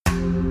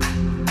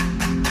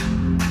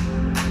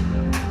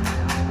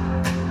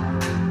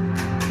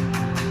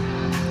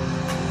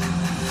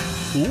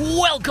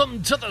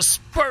Welcome to the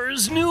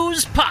Spurs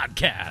News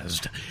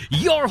Podcast,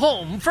 your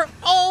home for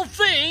all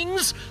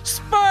things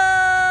Spurs.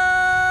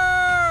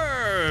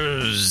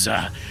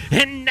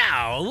 And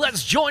now,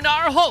 let's join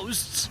our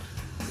hosts.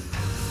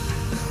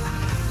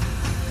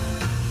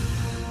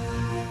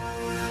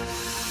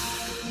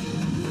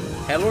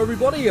 Hello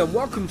everybody and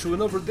welcome to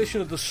another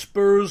edition of the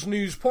Spurs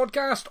News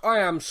Podcast. I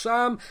am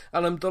Sam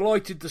and I'm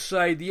delighted to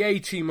say the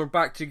A-Team are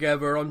back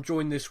together. I'm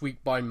joined this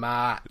week by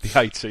Matt. The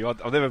A-Team.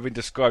 I've never been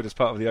described as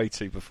part of the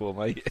A-Team before,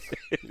 mate.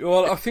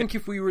 Well, I think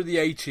if we were the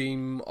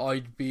A-Team,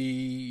 I'd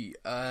be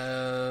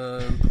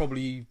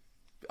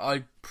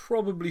I'd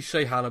probably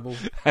say Hannibal.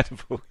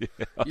 Hannibal,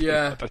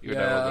 yeah. I don't even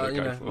know what I'm going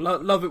to go for.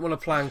 Love it when a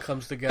plan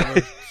comes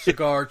together.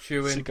 Cigar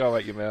chewing. Cigar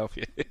out your mouth,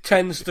 yeah.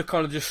 Tends to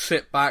kind of just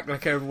sit back,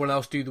 like everyone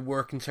else, do the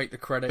work and take the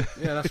credit.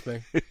 Yeah, that's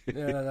me.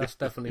 Yeah, that's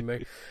definitely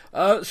me.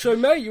 So,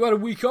 mate, you had a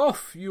week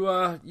off.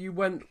 You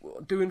went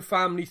doing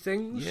family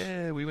things.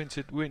 Yeah, we went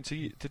to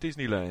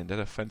Disneyland. Had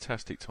a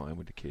fantastic time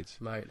with the kids.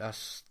 Mate,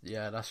 that's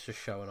just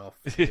showing off,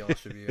 to be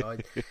honest with you.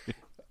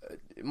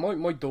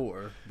 My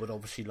daughter would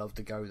obviously love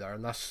to go there,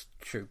 and that's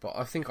true, but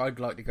I think I'd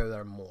like to go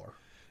there more.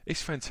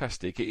 It's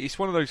fantastic. It's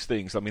one of those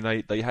things. I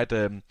mean, they had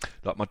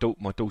like my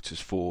daughter's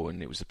 4,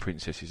 and it was the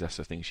princesses. That's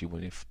the thing she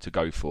wanted to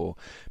go for.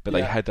 But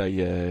they had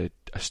a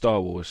Star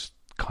Wars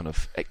kind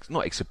of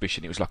not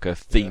exhibition. It was like a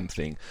theme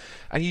thing,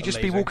 and you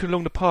just be walking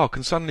along the park,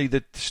 and suddenly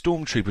the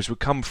stormtroopers would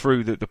come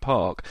through the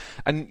park,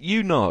 and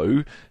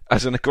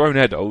as a grown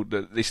adult,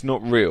 that it's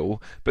not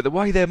real, but the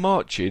way they're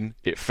marching,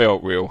 it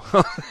felt real.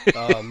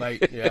 Oh,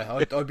 mate,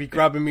 yeah, I'd be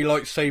grabbing me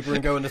lightsaber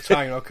and going to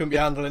town. I couldn't be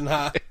handling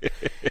that.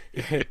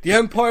 The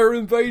Empire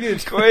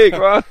invaded. Quick,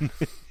 run!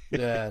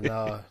 Yeah,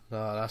 no,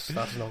 that's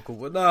not cool.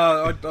 But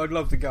no, I'd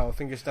love to go. I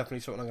think it's definitely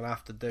something I'm going to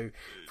have to do.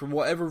 For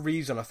whatever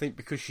reason, I think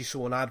because she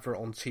saw an advert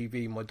on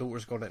TV, my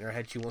daughter's got it in her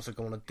head she wants to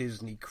go on a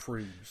Disney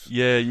cruise.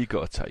 Yeah, you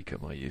got to take her,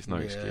 mate. There's no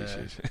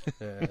excuses.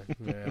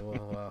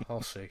 Well,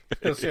 I'll see.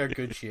 I'll see how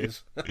good she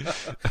is.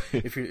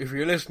 If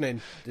you're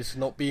listening, this is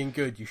not being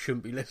good. You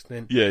shouldn't be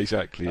listening. Yeah,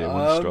 exactly. Yeah,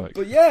 one strike.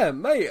 But yeah,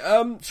 mate.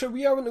 So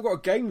we haven't got a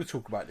game to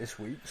talk about this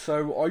week.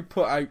 So I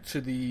put out to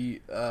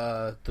the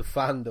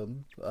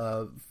fandom,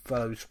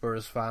 fellow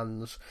Spurs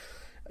fans,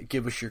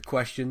 give us your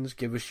questions,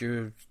 give us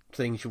your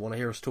things you want to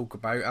hear us talk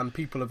about, and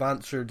people have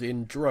answered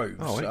in droves.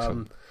 Oh,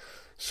 excellent.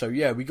 So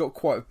yeah, we got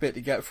quite a bit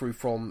to get through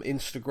from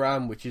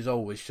Instagram, which is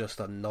always just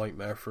a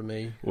nightmare for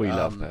me. We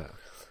love that.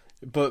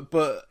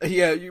 But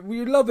yeah,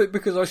 we love it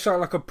because I sound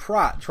like a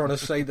prat trying to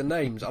say the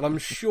names, and I'm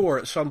sure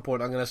at some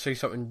point I'm going to say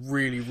something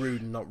really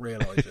rude and not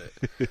realise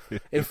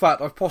it. In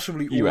fact, I've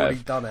possibly already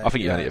done it. I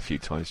think you've done it a few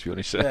times, to be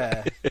honest.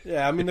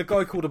 Yeah. I mean, the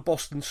guy called a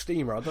Boston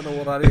Steamer. I don't know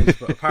what that is,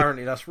 but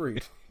apparently that's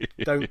rude.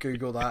 Don't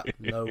Google that.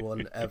 No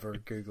one ever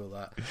Google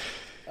that.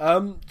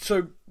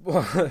 So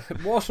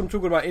whilst I'm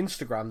talking about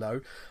Instagram,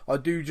 though, I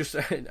do just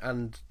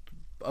and.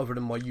 Other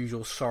than my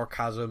usual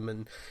sarcasm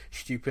and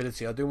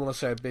stupidity, I do want to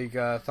say a big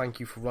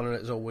thank you for running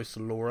it as always to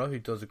Laura, who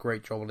does a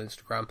great job on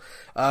Instagram.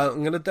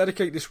 I'm going to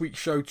dedicate this week's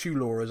show to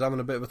Laura, who's having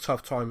a bit of a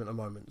tough time at the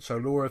moment. So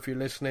Laura, if you're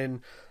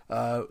listening,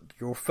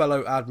 your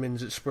fellow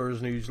admins at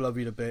Spurs News love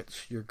you to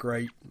bits. You're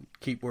great.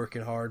 Keep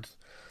working hard.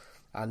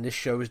 And this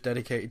show is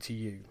dedicated to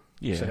you.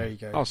 Yeah, so there you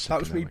go. That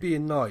was me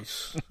being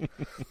nice.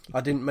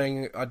 I didn't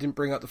bring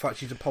up the fact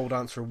she's a pole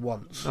dancer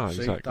once. Oh, see,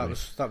 exactly.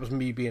 That was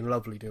me being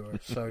lovely to her.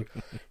 So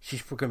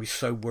she's going to be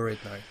so worried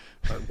now.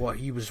 Like, what,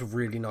 he was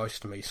really nice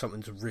to me.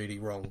 Something's really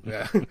wrong.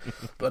 Yeah,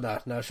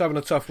 but no, it's having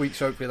a tough week.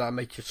 So hopefully that'll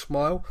make you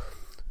smile.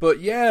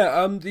 But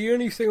yeah, the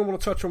only thing I want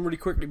to touch on really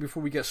quickly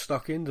before we get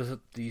stuck into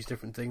these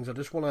different things, I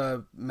just want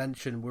to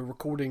mention we're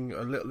recording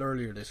a little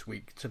earlier this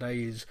week.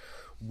 Today is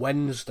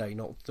Wednesday,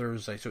 not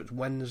Thursday, so it's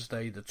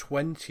Wednesday the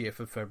 20th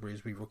of February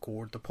as we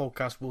record. The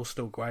podcast will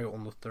still go out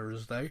on the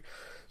Thursday,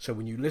 so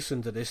when you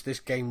listen to this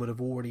game would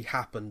have already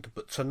happened.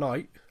 But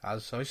tonight,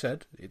 as I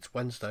said, it's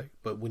Wednesday,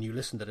 but when you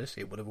listen to this,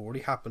 it would have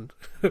already happened.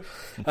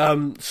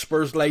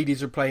 Spurs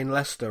ladies are playing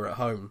Leicester at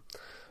home.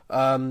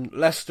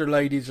 Leicester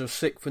ladies are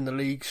 6th in the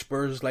league.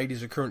 Spurs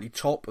ladies are currently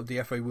top of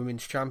the FA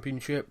Women's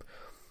Championship.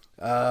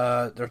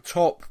 They're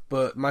top,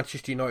 but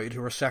Manchester United,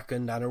 who are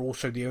second and are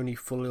also the only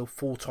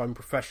full-time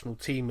professional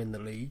team in the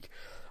league,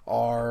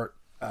 are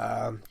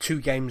 2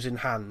 games in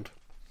hand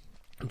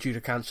due to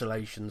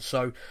cancellations.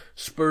 So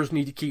Spurs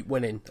need to keep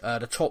winning.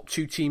 The top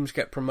 2 teams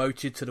get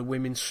promoted to the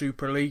Women's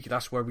Super League.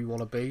 That's where we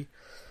want to be.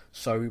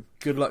 So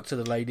good luck to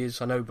the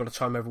ladies. I know by the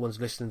time everyone's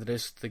listening to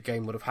this, the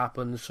game would have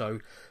happened. So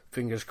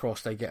fingers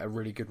crossed they get a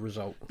really good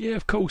result. Yeah,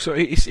 of course. So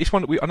it's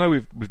one that I know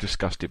we've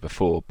discussed it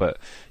before, but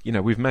you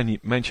know, with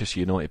Manchester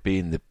United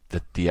being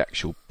the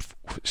actual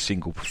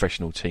single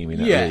professional team in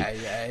that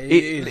league. Yeah.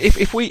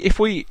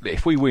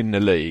 If we win the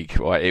league,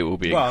 right, it will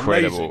be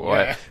incredible, amazing,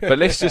 right? Yeah. But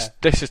let's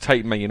just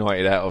take Man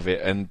United out of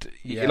it, and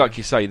like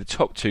you say, the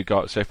top 2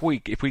 guys. So if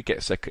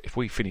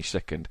we finish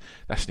second,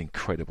 that's an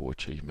incredible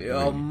achievement.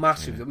 Yeah, really.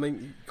 massive. Yeah. I mean,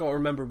 you got to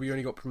remember we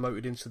only got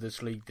promoted into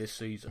this league this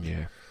season.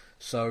 Yeah.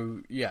 So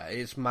yeah,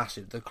 it's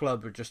massive. The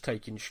club are just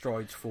taking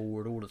strides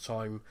forward all the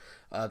time.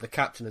 The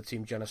captain of the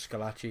team, Jenna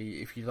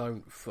Scalacci, if you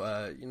don't,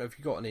 if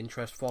you've got an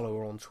interest, follow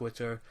her on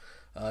Twitter.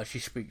 She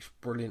speaks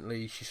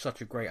brilliantly. She's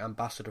such a great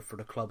ambassador for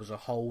the club as a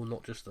whole,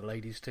 not just the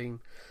ladies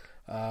team.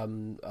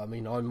 I'm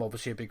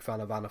obviously a big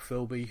fan of Anna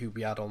Philby, who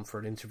we had on for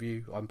an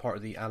interview. I'm part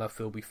of the Anna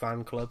Philby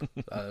fan club.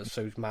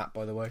 So's Matt,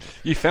 by the way.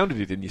 You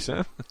founded it, didn't you,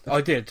 Sam? I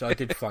did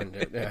find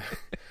it, yeah.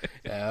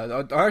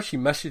 I actually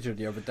messaged her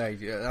the other day,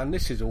 and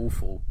this is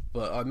awful,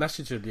 but I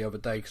messaged her the other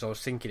day because I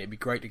was thinking it'd be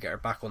great to get her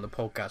back on the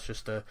podcast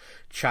just to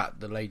chat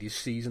the ladies'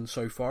 season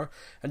so far.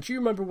 And do you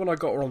remember when I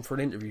got her on for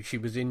an interview, she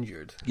was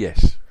injured?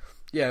 Yes.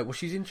 Yeah, well,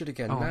 she's injured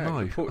again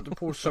now. No. The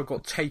poor soul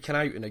got taken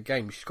out in a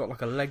game. She's got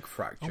like a leg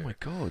fracture. Oh my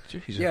God,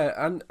 Jesus. Yeah,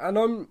 and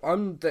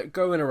I'm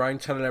going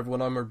around telling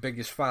everyone I'm her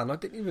biggest fan. I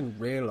didn't even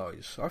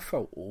realise. I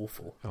felt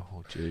awful.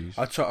 Oh jeez.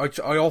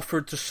 I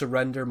offered to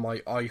surrender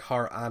my I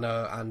Heart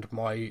Anna and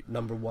my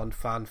 #1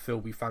 fan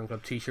Philby fan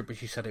club T-shirt, but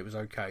she said it was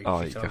okay.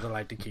 She said I was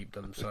allowed to keep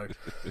them. So,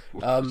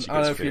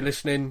 Anna, if you're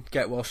listening,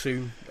 get well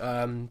soon.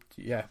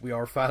 Yeah, we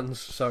are fans.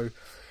 So.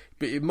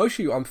 But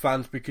mostly I'm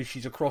fans because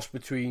she's a cross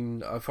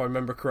between, if I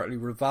remember correctly,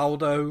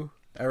 Rivaldo,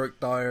 Eric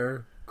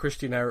Dyer,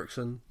 Christian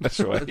Eriksen. That's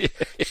right.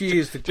 She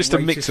is just a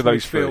mix of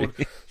those three.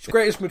 She's the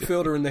greatest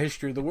midfielder in the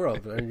history of the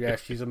world. And yeah,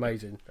 she's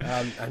amazing.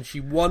 And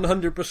she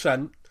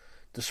 100%,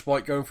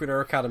 despite going through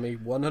their academy,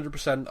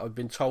 100%, I've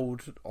been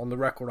told on the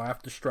record, I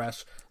have to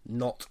stress,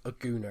 not a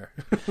gooner.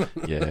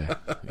 Yeah.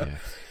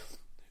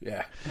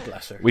 Yeah,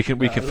 bless her. We can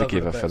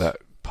forgive her for that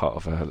part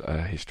of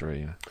her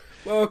history. Yeah.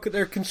 Well,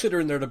 they're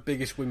considering they're the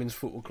biggest women's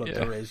football club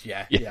there is.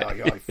 Yeah.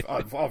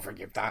 I'll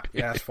forgive that.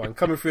 Yeah, that's fine.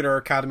 Coming through their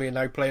academy and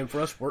now playing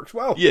for us works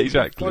well. Yeah,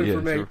 exactly.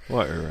 For me.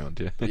 Right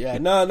around, yeah. But yeah,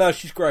 no,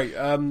 she's great.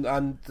 And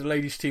the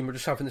ladies' team are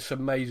just having this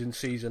amazing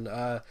season.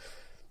 Now,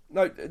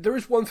 there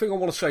is one thing I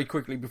want to say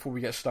quickly before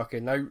we get stuck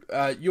in.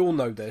 Now, you'll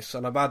know this,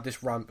 and I've had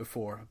this rant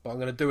before, but I'm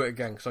going to do it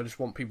again because I just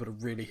want people to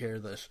really hear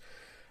this.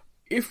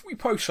 If we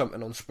post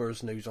something on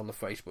Spurs News on the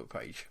Facebook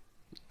page,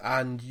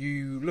 and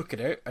you look at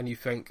it and you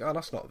think, oh,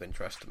 that's not of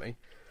interest to me,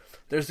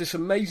 there's this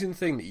amazing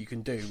thing that you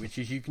can do, which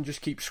is you can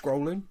just keep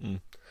scrolling,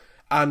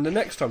 and the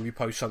next time you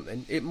post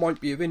something, it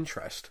might be of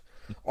interest.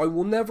 I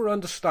will never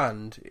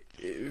understand,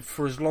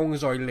 for as long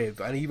as I live,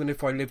 and even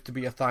if I live to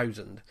be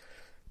 1,000,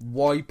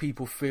 why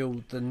people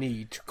feel the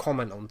need to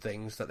comment on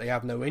things that they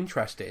have no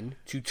interest in,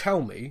 to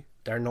tell me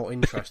they're not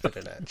interested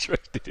in it.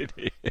 Interested in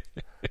it.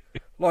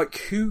 Like,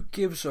 who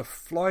gives a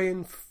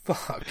flying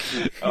fuck?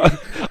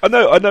 I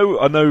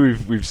know.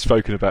 We've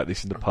spoken about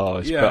this in the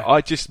past,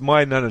 but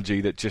my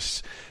analogy that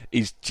just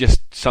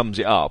sums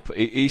it up.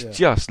 It's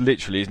just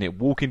literally, isn't it?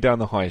 Walking down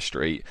the high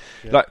street,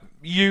 like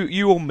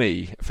you or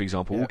me, for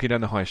example, walking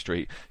down the high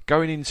street,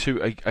 going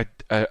into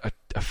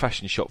a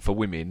fashion shop for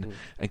women,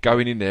 and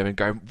going in there and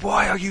going,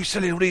 "Why are you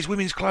selling all these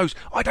women's clothes?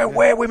 I don't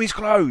wear women's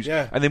clothes,"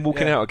 and then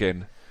walking out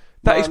again.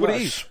 That is what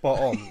it is. Spot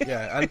on,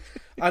 yeah.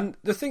 And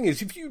the thing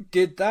is, if you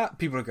did that,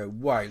 people would go,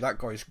 wow, that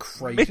guy's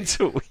crazy.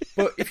 Mental.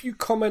 But if you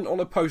comment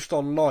on a post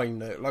online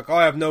that, like,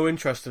 I have no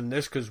interest in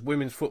this because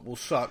women's football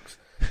sucks,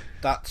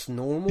 that's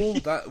normal.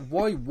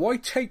 Why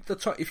take the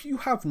time? If you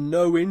have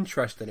no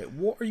interest in it,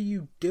 what are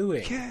you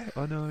doing? Yeah,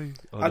 I know.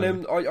 And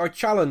then I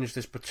challenged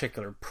this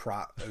particular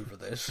prat over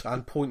this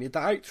and pointed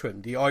that out to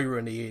him, the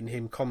irony in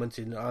him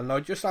commenting, and I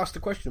just asked the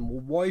question,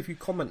 well, why have you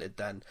commented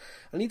then?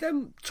 And he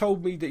then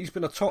told me that he's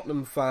been a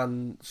Tottenham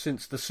fan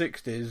since the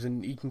 60s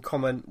and he can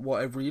comment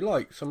whatever he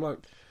likes. I'm like,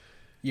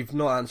 you've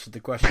not answered the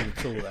question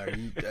at all there.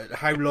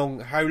 How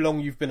long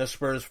you've been a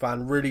Spurs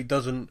fan really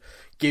doesn't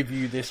give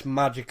you this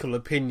magical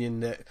opinion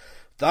that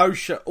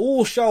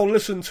all shall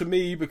listen to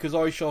me because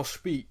I shall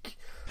speak.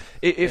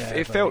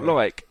 It felt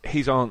like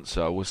his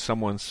answer was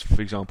someone's,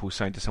 for example,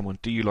 saying to someone,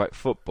 "Do you like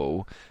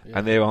football?"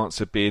 And their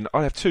answer being,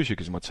 "I'll have 2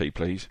 sugars in my tea,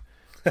 please."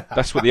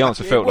 That's what the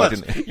answer felt like,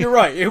 didn't it? You're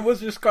right. It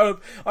was just kind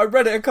of. I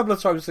read it a couple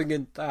of times,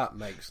 thinking that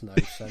makes no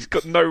sense. It's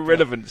got no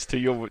relevance to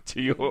your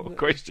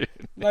question.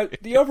 Now,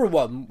 the other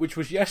one, which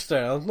was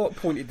yesterday, I've not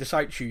pointed this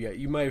out to you yet.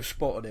 You may have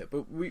spotted it,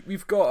 but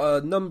we've got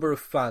a number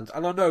of fans,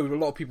 and I know a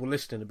lot of people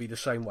listening will be the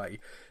same way.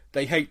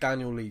 They hate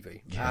Daniel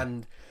Levy,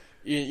 and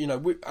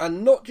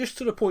and not just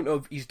to the point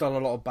of he's done a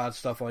lot of bad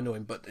stuff. I know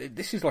him, but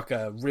this is like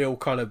a real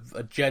kind of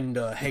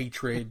agenda,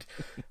 hatred.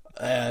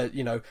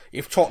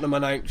 If Tottenham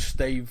announced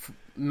they've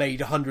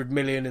made 100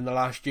 million in the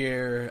last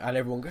year and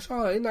everyone goes,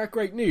 oh, isn't that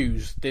great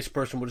news? This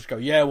person will just go,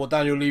 yeah, well,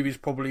 Daniel Levy's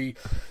probably,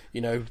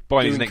 buying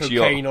doing his next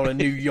cocaine yacht on a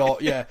new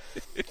yacht. Yeah.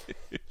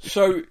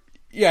 So,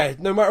 yeah,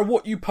 no matter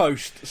what you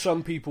post,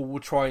 some people will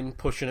try and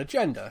push an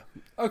agenda.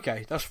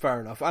 Okay, that's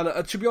fair enough.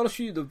 And to be honest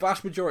with you, the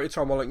vast majority of the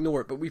time I'll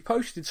ignore it, but we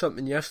posted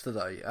something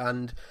yesterday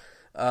and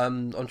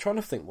I'm trying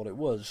to think what it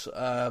was.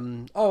 I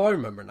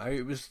remember now.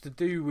 It was to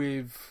do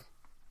with...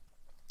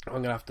 I'm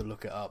going to have to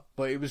look it up.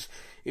 But it was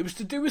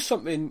to do with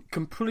something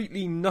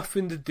completely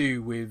nothing to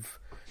do with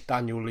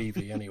Daniel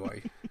Levy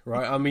anyway,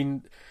 right? I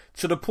mean,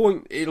 to the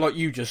point, like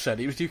you just said,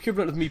 it was the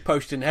equivalent of me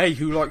posting, "Hey,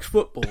 who likes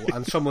football?"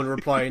 and someone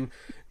replying,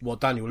 "Well,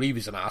 Daniel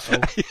Levy's an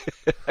asshole."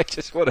 I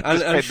just want to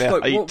and it's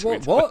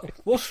like, what?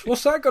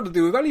 What's that got to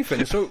do with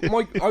anything? So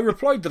I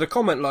replied to the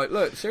comment like,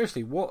 "Look,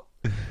 seriously, what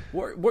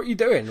are you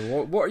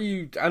doing? What are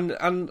you?"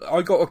 And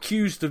I got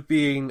accused of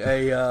being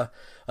a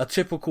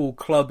typical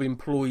club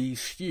employee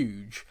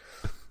stooge.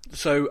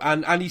 So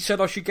and he said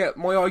I should get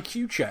my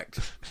IQ checked.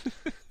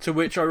 To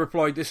which I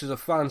replied, "This is a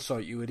fan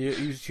site, you idiot.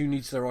 Who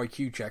needs their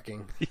IQ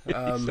checking?"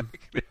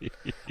 Exactly.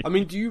 I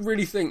mean, do you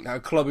really think that a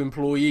club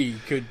employee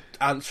could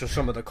answer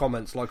some of the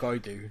comments like I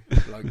do?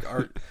 Like,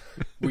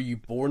 were you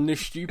born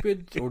this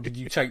stupid, or did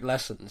you take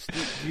lessons?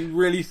 Do you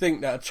really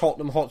think that a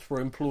Tottenham Hotspur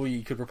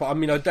employee could reply? I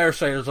mean, I dare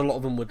say there's a lot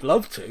of them would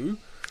love to.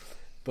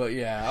 But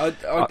yeah,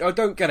 I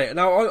don't get it.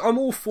 Now, I'm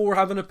all for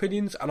having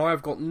opinions, and I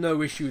have got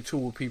no issue at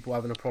all with people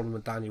having a problem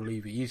with Daniel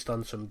Levy. He's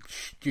done some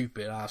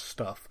stupid-ass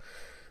stuff.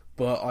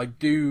 But I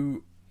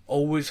do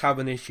always have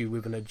an issue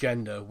with an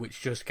agenda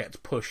which just gets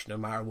pushed no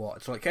matter what.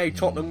 It's like, hey,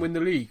 Tottenham win the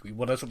league. We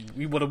would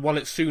have won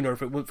it sooner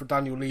if it weren't for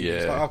Daniel Levy. Yeah,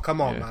 it's like, oh,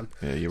 come on, man.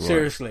 Yeah, you're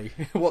seriously,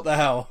 right. What the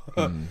hell?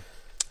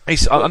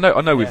 I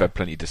know we've had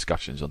plenty of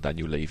discussions on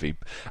Daniel Levy,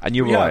 and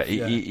you're right.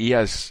 He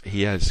has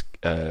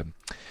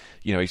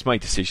he's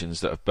made decisions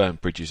that have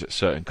burnt bridges at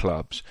certain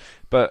clubs.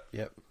 But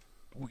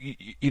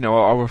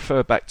I'll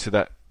refer back to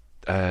that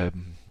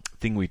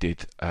thing we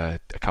did a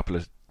couple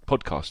of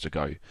podcasts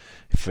ago.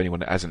 For anyone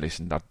that hasn't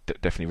listened, I'd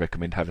definitely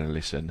recommend having a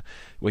listen.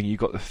 When you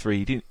got the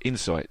three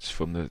insights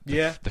from the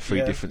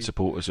three different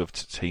supporters of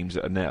teams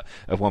that are now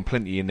have won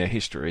plenty in their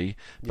history,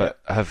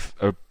 but have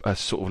are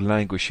sort of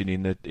languishing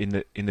in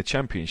the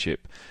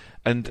Championship,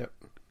 and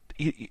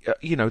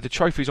the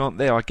trophies aren't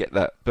there. I get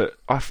that, but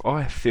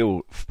I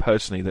feel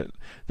personally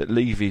that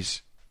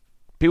Levy's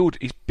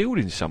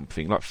building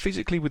something, like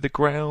physically with the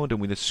ground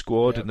and with the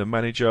squad and the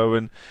manager,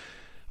 and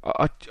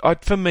I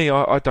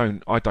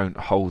don't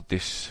hold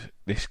this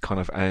kind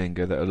of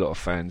anger that a lot of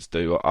fans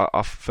do.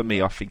 I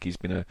think he's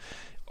been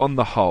on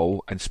the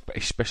whole, and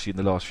especially in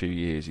the last few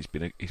years, he's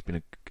been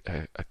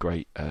a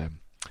great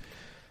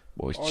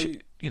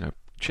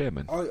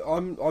chairman.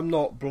 I'm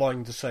not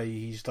blind to say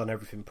he's done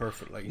everything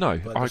perfectly. No,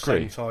 but at the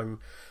same time,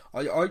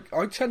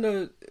 I tend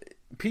to.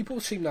 People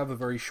seem to have a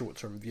very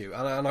short-term view,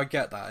 and I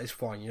get that. It's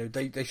fine.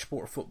 They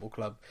support a football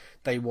club.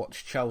 They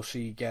watch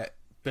Chelsea get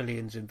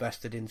billions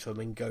invested into them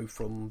and go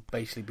from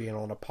basically being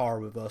on a par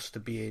with us to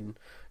being,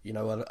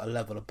 a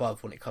level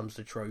above when it comes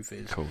to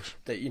trophies. Of course.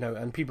 That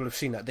and people have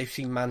seen that. They've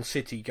seen Man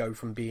City go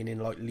from being in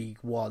like League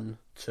One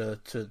to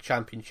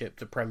Championship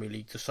to Premier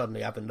League to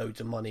suddenly having loads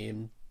of money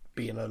and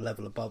being a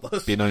level above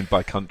us. Being owned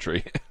by a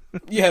country.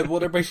 Yeah, well,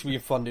 they're basically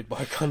funded by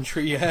a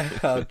country, yeah.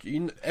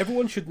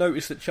 Everyone should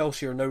notice that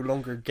Chelsea are no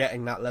longer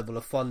getting that level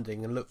of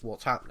funding, and look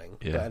what's happening.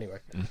 Yeah. But anyway.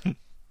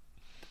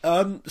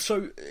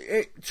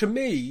 To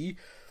me,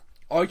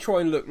 I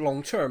try and look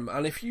long term,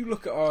 and if you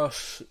look at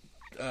us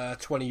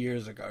 20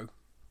 years ago,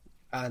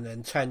 and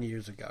then 10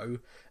 years ago,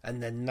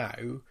 and then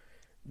now,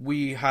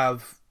 we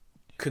have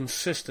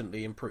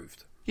consistently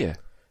improved. Yeah.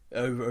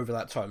 Over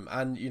that time,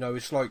 and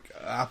it's like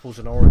apples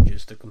and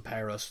oranges to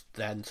compare us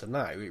then to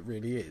now. It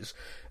really is.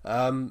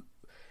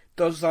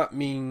 Does that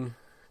mean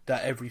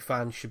that every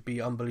fan should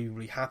be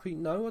unbelievably happy?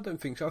 No, I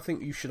don't think so. I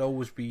think you should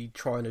always be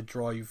trying to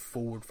drive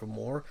forward for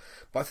more.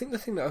 But I think the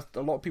thing that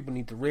a lot of people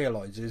need to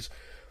realise is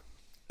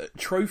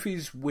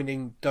trophies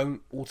winning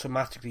don't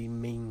automatically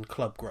mean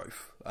club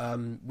growth.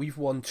 We've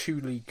won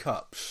 2 League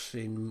Cups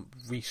in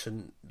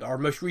our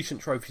most recent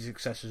trophy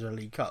successes are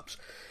League Cups.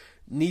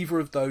 Neither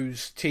of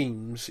those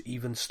teams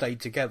even stayed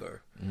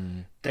together.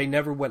 They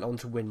never went on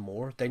to win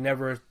more.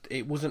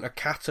 It wasn't a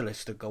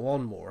catalyst to go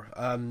on more.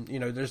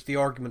 There's the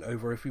argument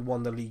over if we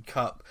won the League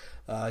Cup,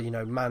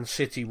 Man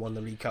City won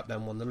the League Cup,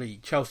 then won the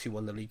league. Chelsea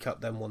won the League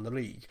Cup, then won the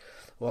league.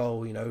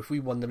 Well, if we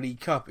won the League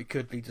Cup, it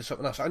could lead to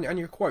something else. And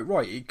you're quite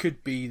right. It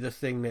could be the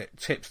thing that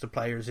tips the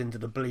players into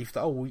the belief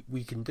that,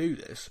 we can do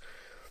this.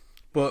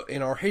 But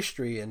in our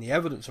history and the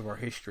evidence of our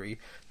history,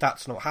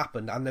 that's not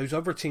happened. And those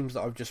other teams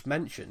that I've just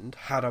mentioned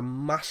had a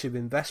massive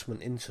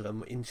investment into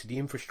them, into the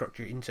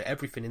infrastructure, into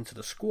everything, into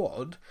the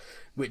squad,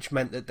 which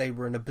meant that they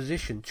were in a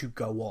position to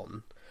go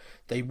on.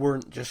 They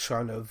weren't just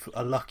kind of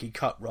a lucky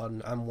cup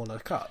run and won a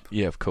cup.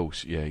 Yeah, of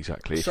course. Yeah,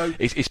 exactly. So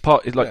it's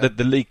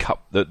the League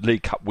Cup. The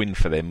League Cup win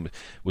for them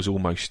was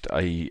almost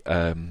a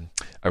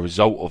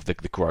result of the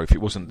growth. It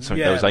wasn't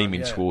something they was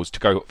aiming towards to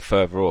go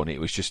further on.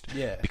 It was just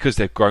because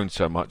they've grown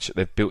so much,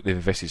 they've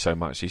invested so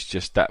much. It's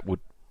just that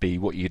would be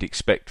what you'd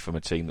expect from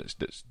a team that's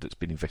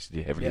been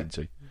invested heavily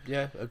into.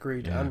 Yeah,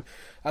 agreed. Yeah.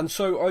 And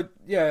so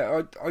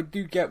I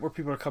do get where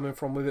people are coming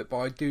from with it, but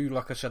I do,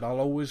 like I said, I'll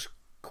always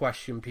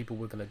question people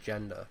with an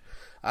agenda,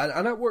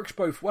 and that works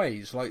both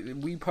ways. Like,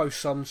 we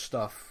post some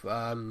stuff,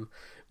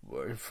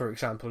 for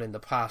example, in the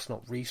past,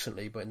 not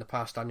recently, but in the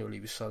past, Daniel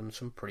Levy's done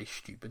some pretty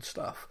stupid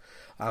stuff,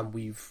 and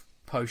we've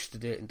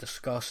posted it and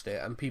discussed it,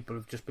 and people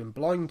have just been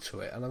blind to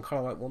it. And I'm kind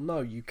of like, well,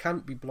 no, you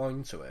can't be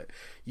blind to it.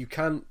 You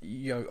can't.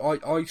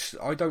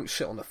 I don't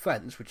sit on the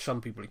fence, which some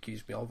people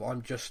accuse me of.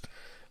 I'm just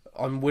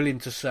I'm willing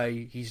to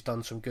say he's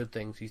done some good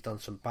things, he's done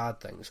some bad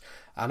things,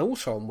 and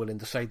also I'm willing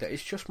to say that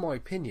it's just my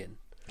opinion.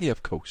 Yeah,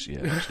 of course, yeah,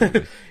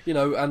 absolutely.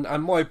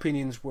 And my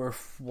opinion's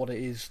worth what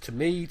it is to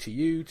me, to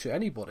you, to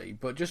anybody.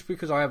 But just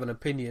because I have an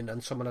opinion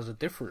and someone has a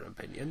different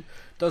opinion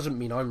doesn't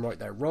mean I'm right,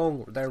 they're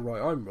wrong, or they're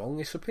right, I'm wrong.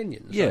 It's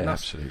opinions. Yeah,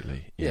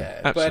 absolutely.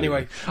 Yeah, absolutely. But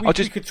anyway,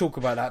 we could talk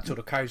about that till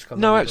the cows come.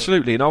 No,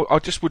 absolutely. And I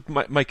just would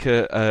make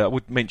I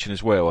would mention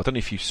as well. I don't know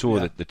if you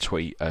saw the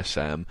tweet,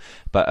 Sam,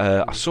 but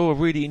I saw a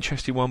really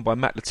interesting one by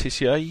Matt Le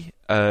Tissier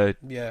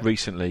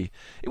recently.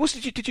 It was.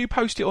 Did you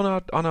post it on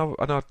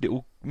our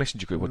little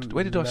messenger group?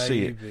 Where did I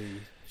see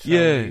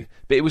it?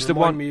 But it was the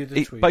one.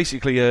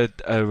 Basically,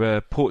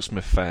 a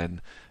Portsmouth fan.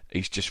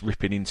 He's just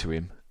ripping into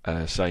him,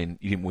 saying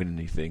you didn't win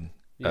anything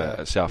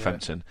at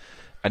Southampton,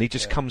 and he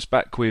just comes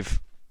back with,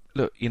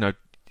 look,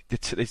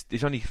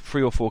 there's only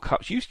 3 or 4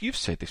 cups. You've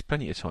said this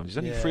plenty of times.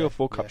 There's only 3 or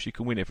 4 cups you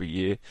can win every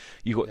year.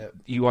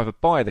 You either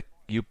buy the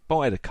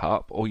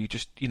cup, or you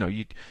just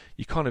you're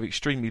kind of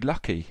extremely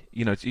lucky.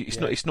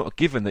 It's not a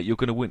given that you're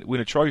going to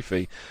win a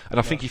trophy. And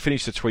I think he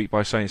finished the tweet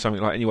by saying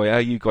something like, "Anyway, how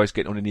are you guys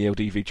getting on in the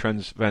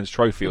LDV Vans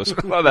Trophy?" or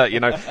something like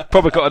that.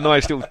 Probably got a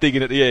nice little dig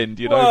in at the end.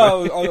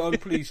 Well, I'm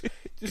pleased.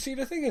 You see,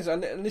 the thing is,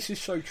 and this is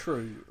so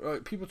true.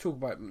 Right? People talk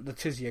about Le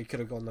Tissier could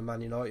have gone to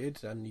Man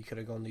United, and he could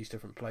have gone these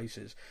different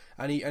places,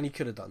 and he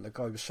could have done. The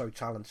guy was so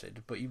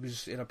talented, but he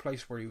was in a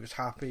place where he was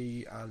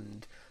happy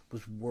and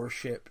was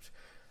worshipped.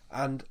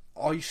 And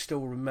I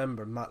still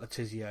remember Matt Le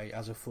Tissier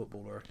as a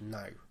footballer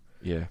now.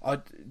 Yeah.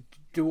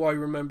 Do I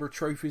remember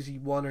trophies he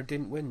won or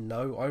didn't win?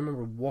 No. I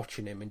remember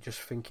watching him and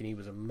just thinking he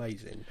was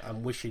amazing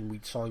and wishing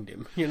we'd signed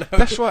him.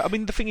 That's right. I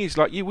mean, the thing is,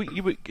 like, you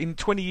in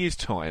 20 years'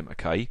 time,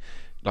 okay.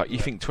 Like, you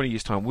think 20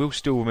 years' time, we'll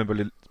still remember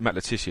Matt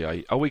Le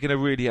Tissier. Are we going to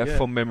really have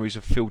fond memories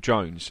of Phil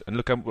Jones? And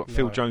look at what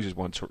Phil Jones has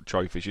won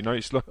trophies,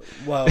 It's like...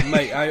 Well,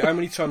 mate, how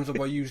many times have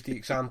I used the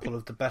example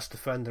of the best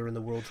defender in the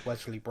world's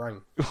Wesley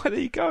Brown? Well, there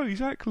you go,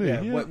 exactly.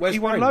 Yeah. He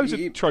won loads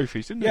of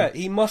trophies, didn't he? Yeah,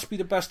 he must be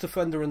the best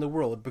defender in the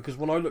world, because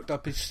when I looked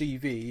up his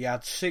CV, he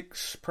had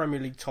 6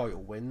 Premier League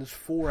title wins,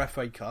 4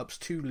 FA Cups,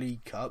 2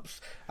 League Cups,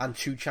 and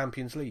 2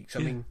 Champions Leagues. I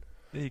mean...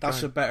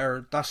 That's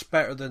better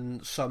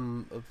than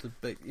some of the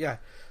big. Yeah.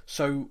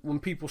 So when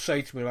people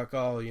say to me like,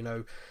 I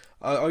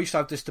used to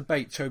have this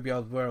debate. Toby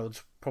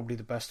Alderweireld's probably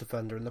the best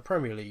defender in the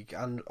Premier League,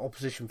 and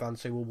opposition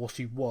fans say, well, what's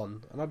he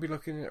won? And I'd be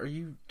looking, are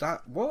you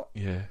that what?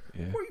 Yeah.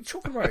 What are you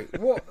talking about?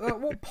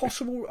 What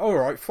possible? All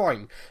right,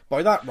 fine.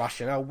 By that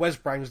rationale, Wes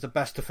Brown's the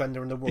best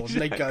defender in the world,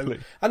 exactly. And they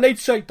go and they'd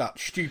say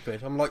that's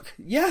stupid. I'm like,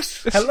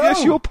 yes, hello.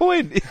 That's your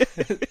point.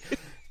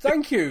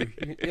 Thank you.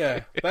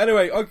 Yeah. But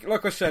anyway,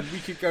 like I said, we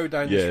could go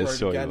down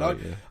this road again.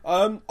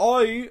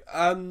 I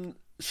am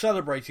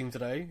celebrating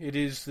today. It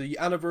is the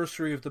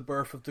anniversary of the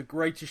birth of the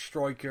greatest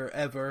striker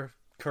ever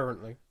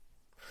currently.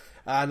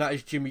 And that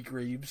is Jimmy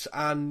Greaves.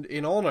 And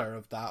in honour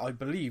of that, I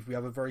believe we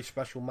have a very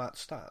special Matt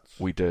Stats.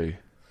 We do.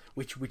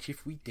 Which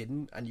if we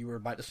didn't, and you were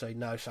about to say,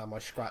 no, Sam, I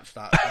scratched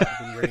that would have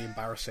been really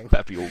embarrassing.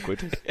 That'd be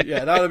awkward.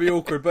 Yeah, that would be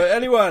awkward. But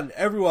everyone,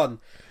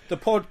 the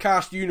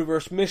podcast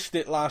universe missed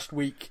it last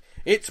week.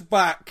 It's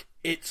back.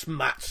 It's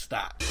Matt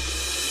Stats.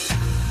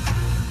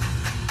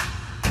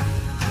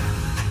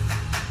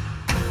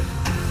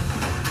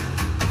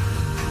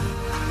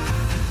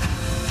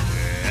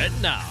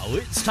 And now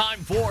it's time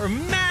for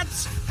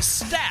Matt's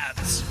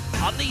Stats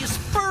on the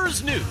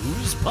Spurs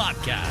News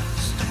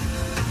Podcast.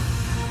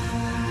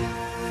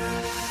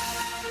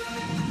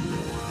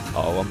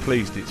 Oh, I'm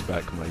pleased it's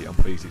back, mate. I'm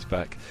pleased it's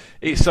back.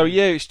 It's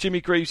Jimmy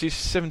Greaves'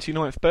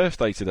 79th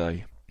birthday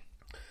today.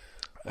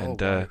 And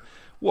wow.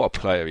 What a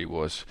player he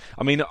was.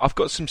 I mean, I've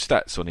got some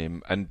stats on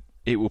him, and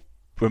it will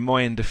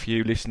remind a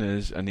few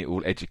listeners, and it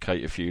will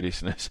educate a few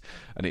listeners,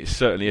 and it's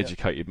certainly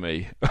educated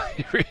me.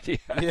 It really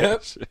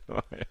has.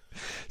 Yep.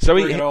 So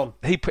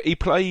he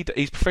played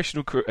his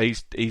professional career.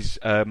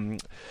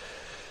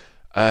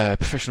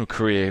 Professional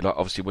career, like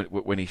obviously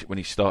when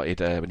he started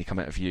when he came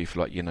out of youth,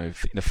 like in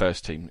the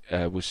first team,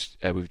 was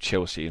with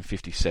Chelsea in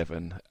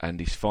 '57, and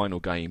his final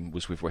game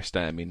was with West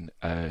Ham in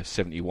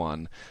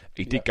 '71.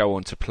 He did go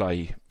on to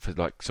play for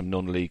like some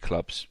non-league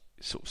clubs,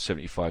 sort of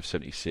 '75,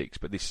 '76,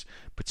 but this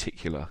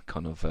particular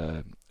kind of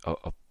a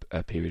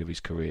period of his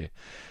career,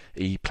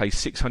 he played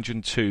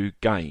 602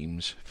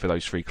 games for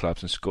those 3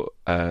 clubs and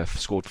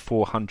scored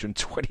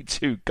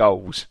 422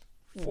 goals.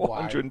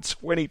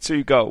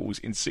 422 goals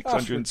in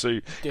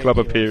 602 club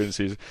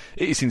appearances.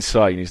 It is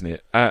insane, isn't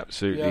it?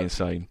 Absolutely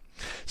insane.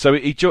 So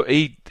he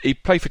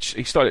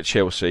started at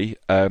Chelsea.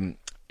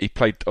 He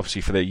played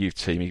obviously for their youth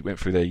team. He went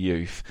through their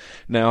youth.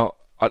 Now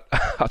I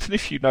don't know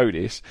if you know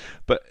this,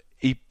 but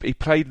he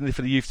played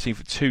for the youth team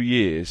for 2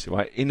 years.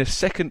 Right in the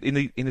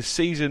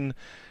season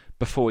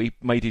before he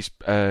made his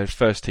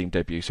first team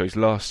debut. So his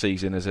last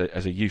season as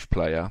a youth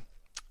player.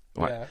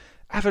 Right. Yeah.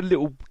 Have a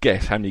little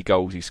guess how many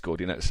goals he scored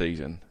in that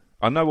season.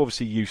 I know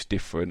obviously youth's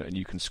different and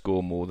you can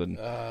score more than...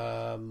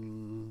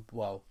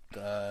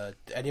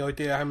 any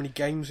idea how many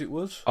games it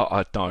was?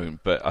 I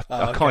don't, but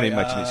I can't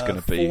imagine it's going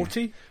to be...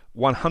 40?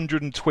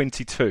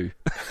 122.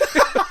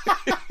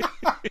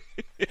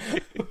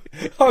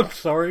 I'm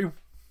sorry,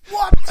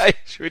 What?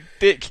 It's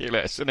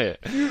ridiculous, isn't it?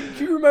 Do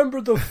you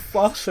remember the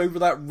fuss over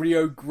that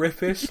Rio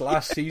Griffiths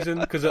last season?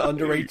 Because at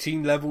under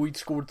 18 level he'd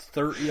scored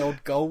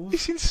 30-odd goals.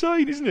 It's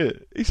insane, isn't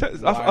it?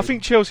 Wow. I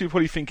think Chelsea were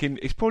probably thinking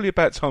it's probably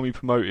about time we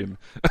promote him.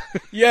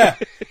 Yeah.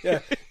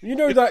 You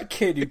know that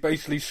kid who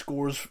basically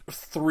scores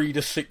 3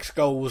 to 6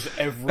 goals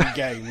every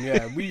game?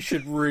 Yeah, we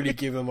should really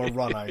give him a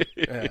run out.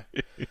 Yeah.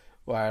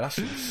 Wow, that's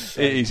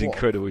insane. It is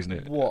incredible, isn't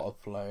it? What a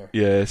player.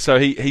 Yeah, so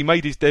he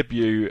made his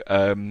debut,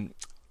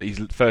 his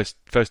first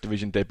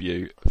division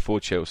debut for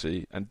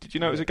Chelsea, and did you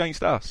know it was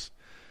against us?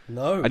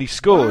 No. And he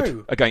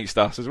scored against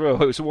us as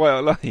well. It was White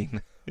Hart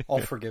Lane. I'll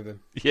forgive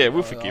him. Yeah,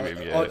 we'll forgive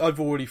him. Yeah, I've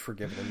already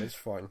forgiven him. It's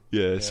fine.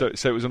 Yeah. So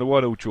it was on a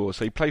 1-1 draw.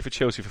 So he played for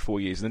Chelsea for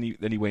 4 years, and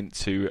then he went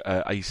to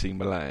AC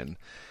Milan,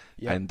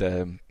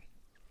 and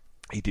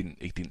he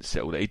didn't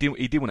settle there. He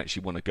didn't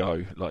actually want to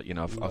go. Like, you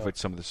know, I've read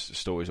some of the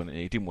stories on it.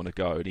 He didn't want to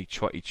go, and he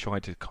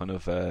tried to kind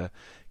of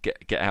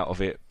get out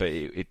of it, but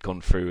it'd gone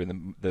through.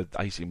 And the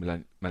AC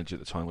Milan manager at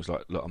the time was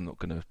like, "Look, I'm not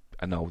going to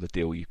annul the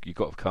deal. You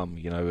got to come,"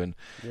 you know. And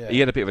he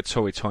had a bit of a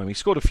torrid time. He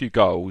scored a few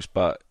goals,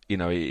 but you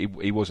know,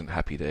 he wasn't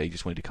happy there. He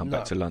just wanted to come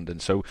back to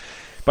London. So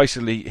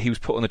basically, he was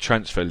put on the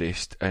transfer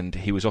list, and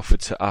he was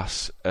offered to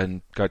us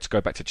and go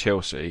back to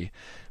Chelsea.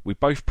 We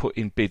both put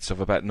in bids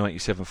of about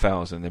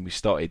 97,000, then we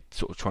started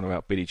sort of trying to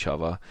outbid each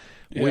other.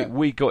 Yeah.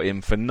 We got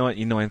him for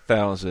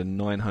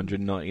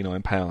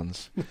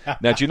 £99,999.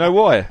 Now, do you know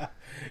why?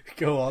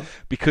 Go on.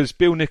 Because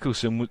Bill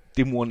Nicholson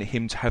didn't want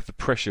him to have the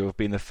pressure of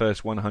being the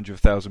first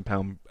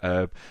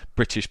 £100,000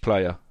 British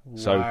player. Wow.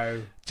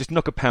 So just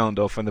knock a pound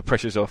off and the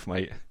pressure's off,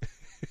 mate.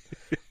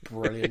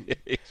 Brilliant.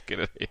 It's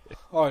gonna be.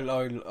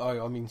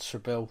 I mean, Sir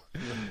Bill.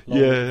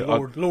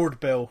 Lord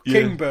Bill. Yeah.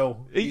 King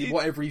Bill.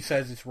 Whatever he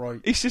says is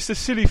right. It's just a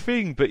silly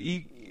thing, but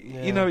you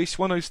know, it's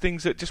one of those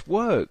things that just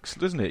works,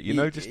 doesn't it?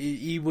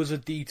 He was a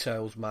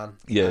details man.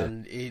 Yeah.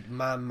 And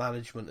man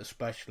management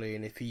especially,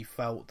 and if he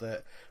felt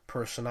that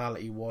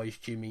personality-wise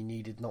Jimmy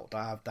needed not to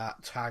have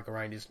that tag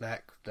around his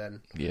neck, then...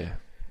 Yeah.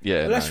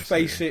 Let's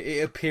face it,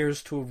 it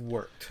appears to have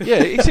worked.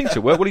 Yeah, it seemed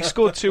to work. Well, he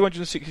scored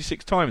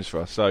 266 times for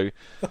us, so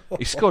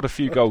he scored a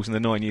few goals in the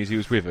 9 years he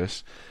was with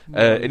us.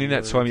 And in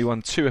that time, he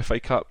won 2 FA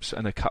Cups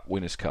and a Cup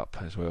Winners' Cup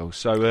as well.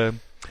 So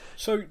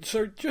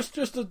just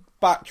to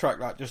backtrack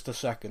that just a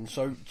second.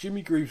 So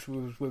Jimmy Greaves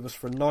was with us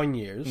for 9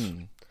 years,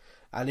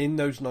 and in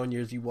those 9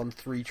 years, he won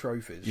 3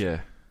 trophies. Yeah.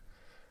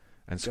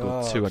 And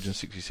scored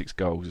 266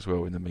 goals as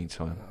well in the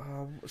meantime.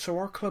 So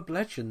our club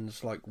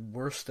legend's like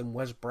worse than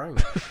Wes Brown.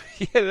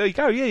 Yeah, there you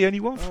go. Yeah, he only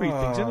won 3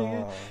 things, didn't he?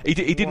 Yeah.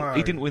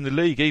 He didn't win the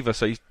league either,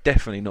 so he's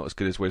definitely not as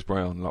good as Wes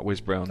Brown. Like Wes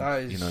Brown,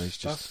 he's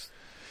just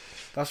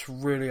that's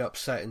really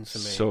upsetting to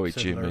me. Sorry, to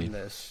Jimmy. Learn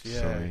this.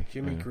 Yeah, Sorry,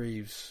 Jimmy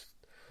Greaves.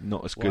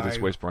 Not as good as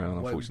Wes Brown,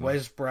 unfortunately.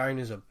 Wes Brown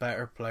is a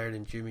better player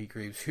than Jimmy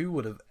Greaves. Who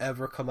would have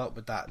ever come up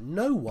with that?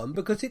 No one,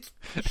 because it's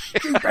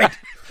stupid.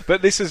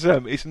 But this is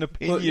it's an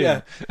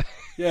opinion.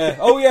 Yeah.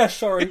 Oh yeah.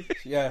 Sorry.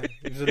 Yeah,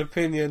 it was an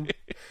opinion.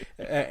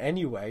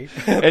 Anyway.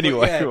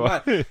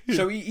 Right.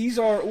 So he's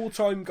our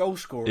all-time goal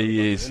scorer.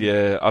 He is.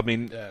 Yeah. I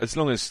mean, as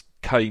long as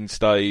Kane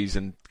stays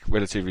and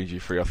relatively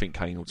injury-free, I think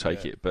Kane will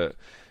take it. But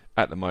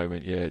at the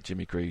moment,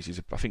 Jimmy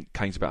Greaves I think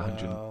Kane's about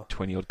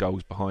 120 odd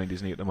goals behind,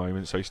 isn't he, at the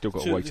moment? So he's still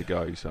got a way to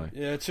go. So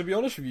to be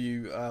honest with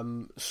you,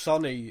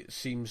 Sonny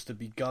seems to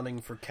be gunning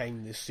for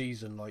Kane this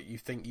season. Like, you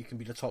think you can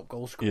be the top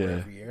goal scorer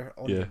every year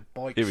on your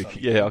bike?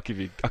 I'll give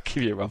you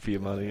a run for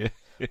your money. Yeah.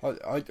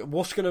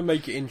 What's going to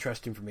make it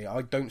interesting for me?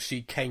 I don't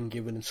see Kane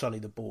giving Sonny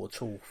the ball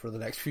at all for the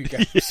next few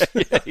games.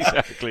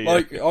 Exactly.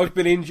 I've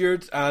been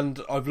injured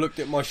and I've looked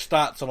at my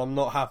stats and I'm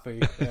not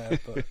happy.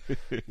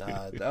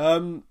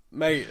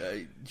 Mate,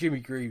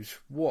 Jimmy Greaves,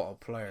 what a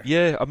player!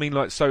 Yeah, I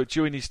mean, so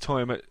during his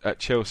time at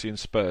Chelsea and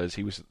Spurs,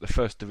 he was the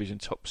first division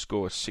top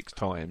scorer 6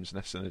 times, and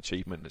that's an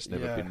achievement that's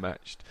never been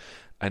matched.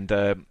 And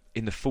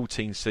in the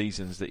 14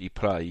 seasons that he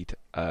played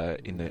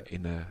in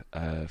the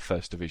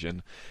first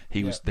division,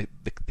 he was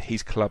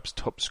his club's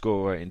top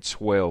scorer in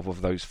 12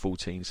 of those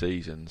 14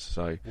 seasons.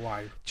 So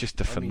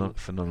just a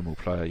phenomenal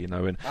player, you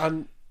know.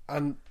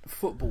 And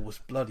football was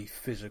bloody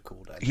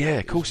physical then. Yeah,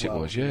 of course it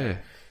was. Yeah,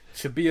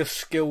 to be a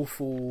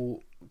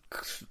skillful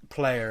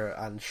player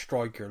and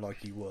striker like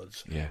he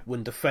was,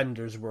 when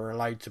defenders were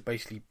allowed to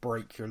basically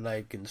break your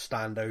leg and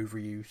stand over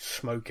you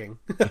smoking.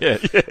 I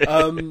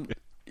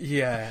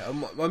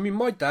mean,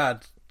 my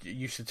dad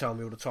used to tell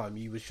me all the time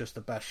he was just the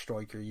best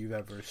striker you've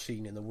ever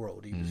seen in the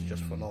world. He was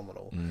just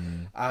phenomenal.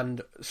 And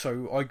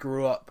so I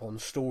grew up on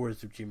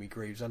stories of Jimmy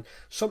Greaves, and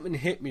something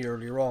hit me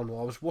earlier on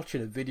while I was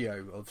watching a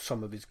video of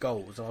some of his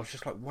goals, and I was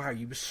just like, wow,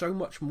 he was so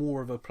much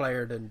more of a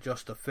player than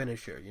just a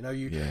finisher. You know,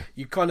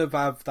 you kind of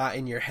have that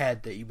in your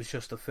head that he was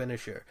just a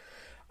finisher.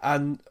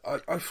 And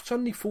I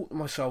suddenly thought to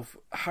myself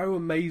how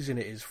amazing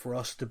it is for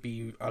us to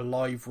be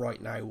alive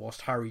right now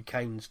whilst Harry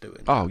Kane's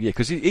doing. Oh yeah,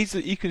 because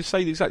you can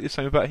say exactly the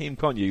same about him,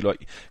 can't you?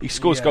 Like, he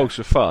scores goals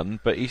for fun,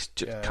 but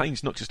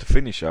Kane's not just a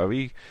finisher.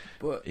 He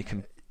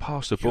can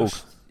pass the ball.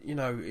 you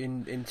know,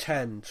 in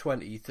 10,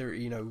 20, 30,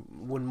 you know,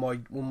 when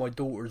my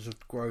daughters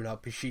have grown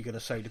up, is she going to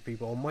say to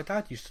people, "Oh, my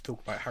dad used to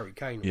talk about Harry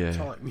Kane all the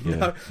time"? You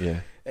know,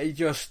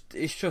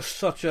 it's just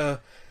such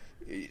a.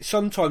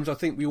 Sometimes I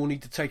think we all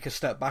need to take a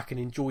step back and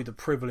enjoy the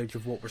privilege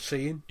of what we're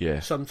seeing. Yeah.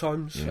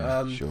 Sometimes,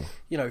 Sure.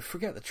 You know,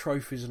 forget the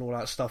trophies and all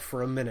that stuff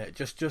for a minute.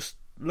 Just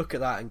look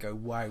at that and go,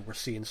 "Wow, we're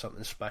seeing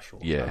something special."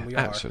 Yeah, and we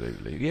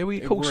absolutely. Yeah,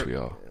 of course we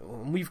are.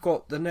 And we've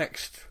got the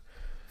next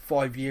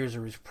 5 years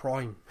of his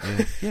prime.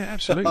 Yeah,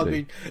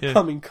 absolutely.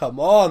 I mean, come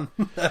on.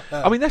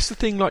 I mean, that's the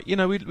thing. Like, you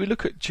know, we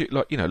look at,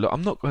 like, you know, look,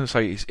 I'm not going to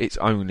say it's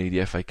only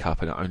the FA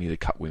Cup and only the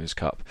Cup Winners'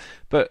 Cup,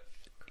 but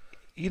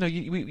you know,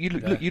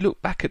 you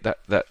look back at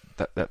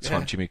that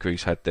time Jimmy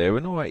Greaves had there,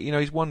 and all right, you know,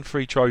 he's won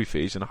 3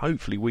 trophies, and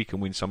hopefully we can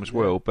win some as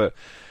well. But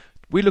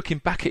we're looking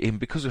back at him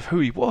because of who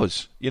he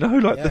was. You know,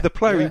 like the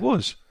player he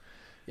was.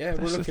 Yeah,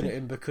 we're looking at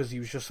him because he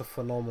was just a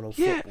phenomenal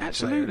football player.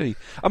 Absolutely.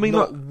 I mean,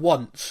 not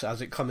once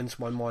has it come into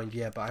my mind,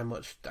 but how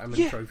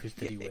many trophies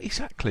did he win?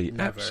 Exactly.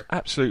 Never.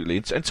 Absolutely.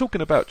 And talking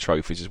about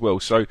trophies as well,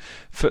 so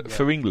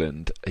for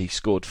England, he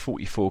scored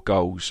 44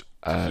 goals.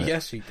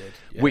 Yes, he did.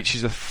 Yeah. Which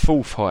is the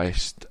 4th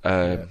highest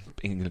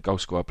England goal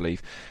scorer, I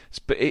believe.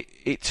 But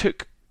it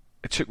took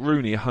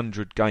Rooney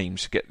 100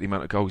 games to get the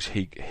amount of goals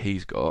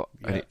he's got,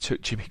 and it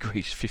took Jimmy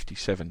Greaves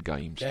 57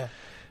 games.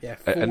 Yeah,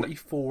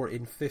 44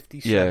 in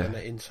 57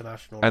 at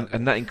international level.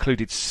 And that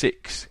included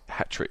 6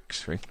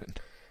 hat-tricks for England.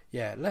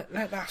 Yeah, let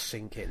that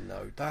sink in,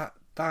 though. That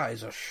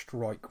is a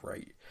strike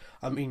rate.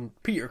 I mean,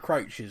 Peter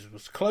Crouch's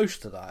was close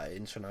to that at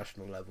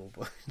international level,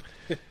 but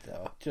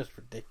just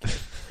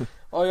ridiculous.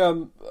 I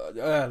love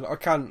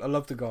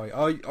the guy.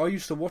 I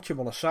used to watch him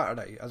on a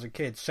Saturday as a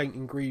kid, Saint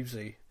and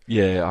Greavesy.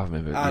 Yeah, I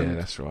remember. Yeah,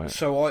 that's right.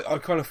 So I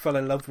kind of fell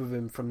in love with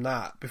him from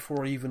that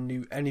before I even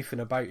knew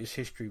anything about his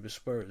history with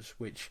Spurs,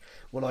 which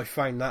when I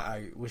found that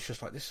out was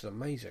just like, this is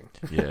amazing.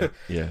 Yeah.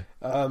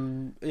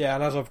 And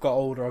as I've got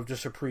older, I've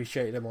just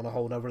appreciated him on a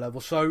whole nother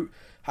level. So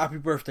happy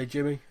birthday,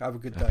 Jimmy. Have a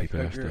good day.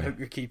 Hope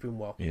you're keeping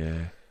well.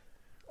 Yeah.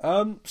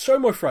 So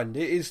my friend,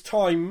 it is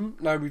time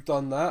now we've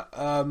done that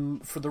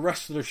for the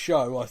rest of the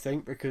show, I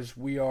think, because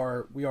we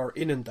are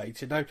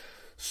inundated now.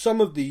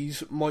 Some of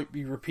these might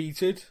be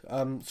repeated,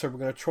 so we're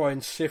going to try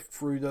and sift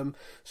through them.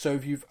 So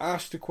if you've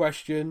asked a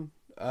question,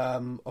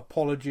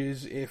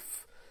 apologies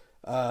if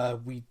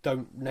we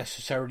don't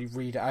necessarily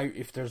read it out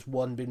if there's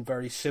one been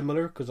very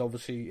similar, because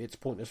obviously it's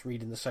pointless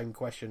reading the same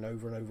question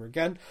over and over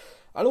again.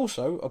 And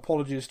also,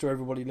 apologies to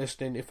everybody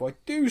listening if I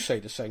do say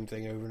the same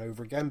thing over and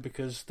over again,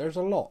 because there's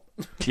a lot.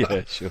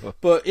 Yeah, sure.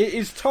 But it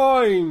is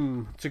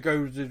time to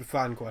go to the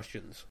fan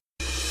questions.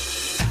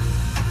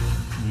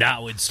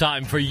 Now it's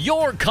time for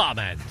your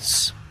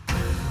comments.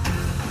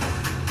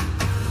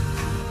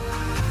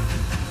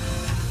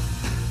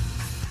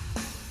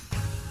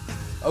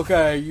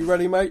 Okay, you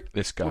ready, mate?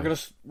 Let's go.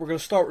 We're gonna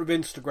start with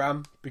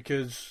Instagram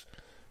because,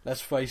 let's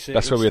face it,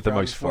 that's where we had the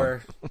most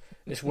fun.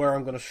 It's where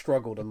I'm gonna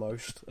struggle the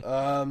most.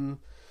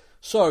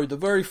 So the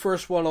very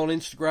first one on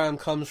Instagram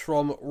comes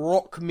from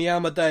Rock Me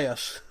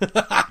Amadeus.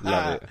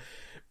 Love it.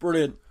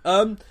 Brilliant.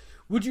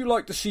 Would you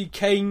like to see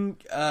Kane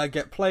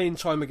get playing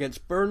time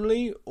against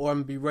Burnley or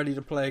be ready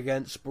to play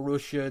against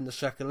Borussia in the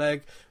second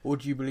leg? Or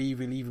do you believe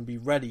he'll even be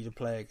ready to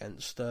play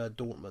against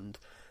Dortmund?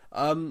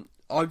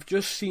 I've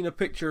just seen a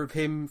picture of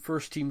him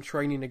first team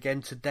training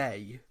again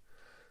today.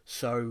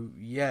 So,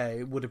 yeah,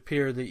 it would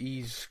appear that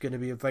he's going to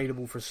be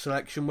available for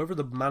selection. Whether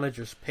the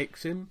manager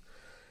picks him,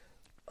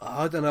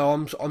 I don't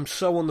know. I'm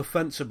so on the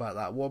fence about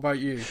that. What about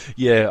you?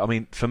 Yeah, I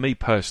mean, for me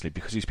personally,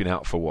 because he's been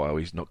out for a while,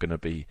 he's not going to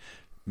be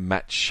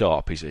match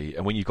sharp, is he?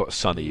 And when you've got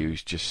Sonny,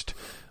 who's just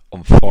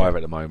on fire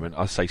at the moment,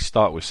 I'd say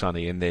start with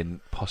Sonny and then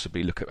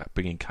possibly look at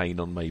bringing Kane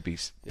on, maybe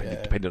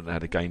depending on how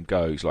the game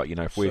goes. Like, you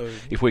know,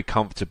 if we're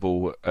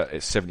comfortable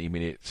at 70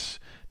 minutes,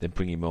 then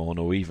bring him on,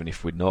 or even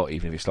if we're not,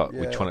 even if it's like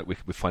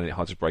we're finding it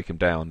hard to break him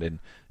down, then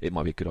it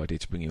might be a good idea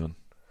to bring him on.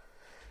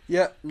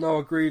 Yeah, no,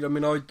 agreed. I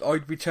mean,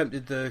 I'd be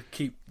tempted to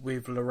keep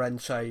with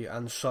Llorente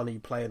and Sonny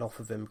playing off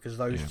of him because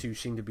those two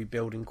seem to be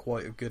building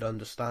quite a good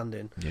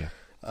understanding. Yeah.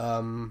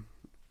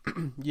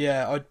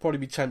 Yeah, I'd probably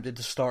be tempted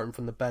to start him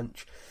from the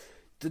bench.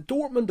 The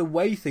Dortmund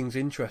away thing's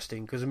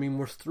interesting because, I mean,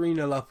 we're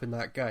 3-0 up in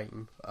that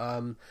game.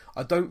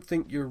 I don't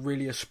think you're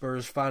really a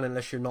Spurs fan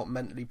unless you're not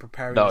mentally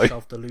preparing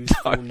yourself to lose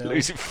 4-0.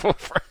 Losing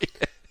 4-3.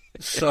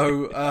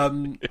 So,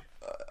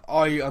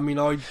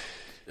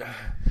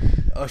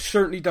 I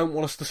certainly don't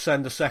want us to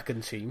send a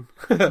second team.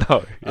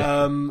 No.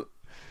 Yeah.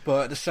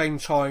 But at the same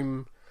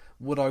time,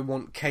 would I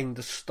want Kane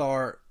to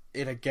start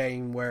in a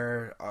game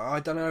where, I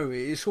don't know,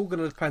 it's all going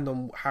to depend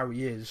on how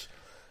he is.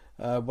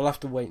 We'll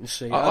have to wait and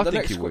see. I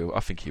think he will. I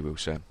think he will,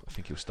 Sam. I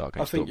think he'll start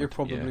against I think Dortmund. You're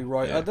probably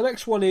right. Yeah. The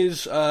next one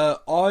is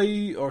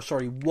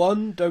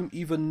one don't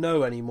even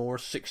know anymore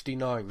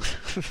 69.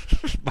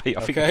 Mate,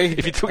 I think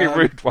if you're talking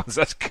rude ones,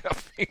 I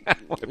think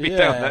that might be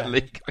down that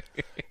league.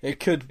 It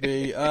could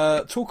be.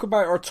 Talk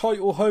about our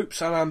title hopes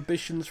and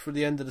ambitions for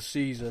the end of the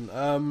season.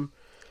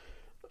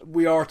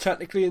 We are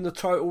technically in the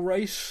title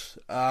race,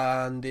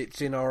 and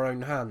it's in our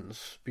own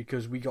hands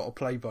because we got to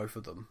play both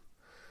of them.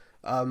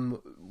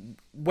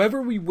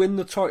 Whether we win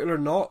the title or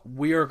not,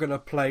 we are going to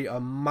play a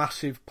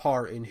massive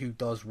part in who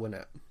does win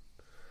it.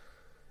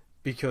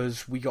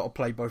 Because we got to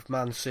play both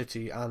Man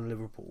City and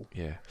Liverpool.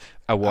 Yeah.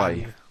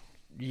 Away.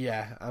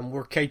 And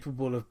we're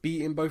capable of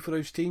beating both of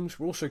those teams.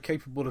 We're also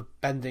capable of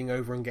bending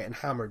over and getting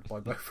hammered by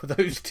both of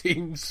those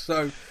teams.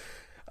 So,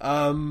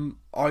 I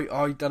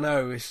don't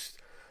know.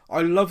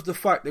 I love the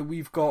fact that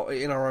we've got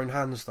it in our own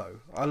hands,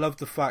 though. I love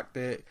the fact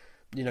that,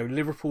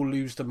 Liverpool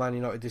lose to Man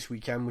United this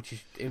weekend, which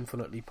is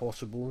infinitely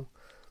possible.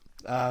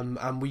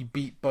 And we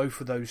beat both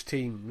of those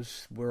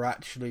teams. We're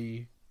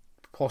actually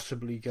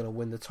possibly going to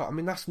win the title. I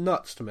mean, that's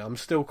nuts to me. I'm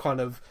still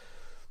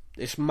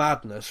it's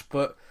madness,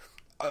 but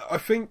I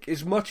think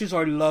as much as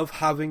I love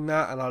having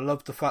that, and I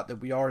love the fact that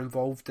we are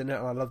involved in it,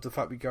 and I love the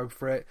fact we go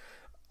for it,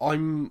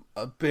 I'm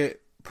a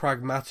bit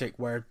pragmatic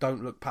where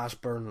don't look past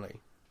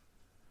Burnley.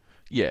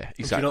 Yeah,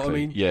 exactly. Do you know what I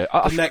mean? Yeah,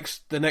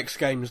 the next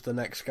game is the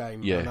next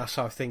game, yeah. And that's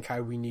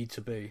how we need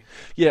to be.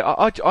 Yeah,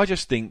 I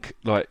just think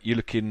like you're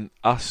looking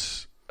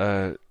us,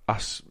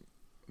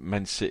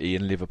 Man City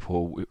and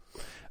Liverpool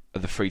are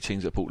the three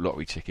teams that bought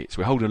lottery tickets.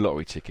 We're holding a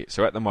lottery ticket,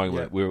 so at the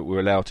moment we're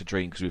allowed to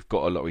dream because we've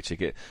got a lottery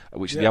ticket,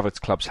 which the other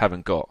clubs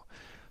haven't got.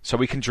 So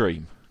we can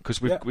dream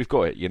because we've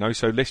got it,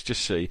 So let's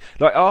just see.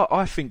 Like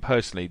I think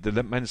personally,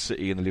 the Man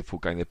City and the Liverpool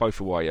game, they're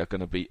both away, are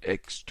going to be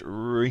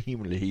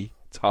extremely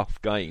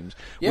tough games.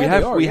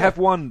 Yeah, we have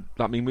won.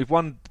 I mean, we've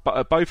won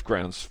at both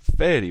grounds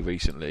fairly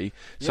recently,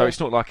 so it's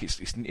not like it's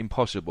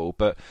impossible.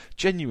 But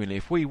genuinely,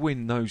 if we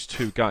win those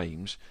two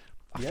games,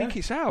 I think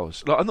it's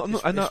ours. Like,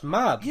 it's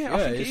mad. Yeah, I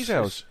think it is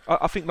ours.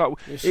 I think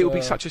it will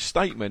be such a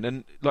statement,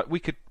 and like we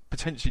could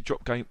potentially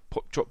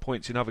drop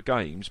points in other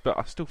games, but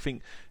I still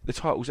think the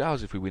title's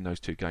ours if we win those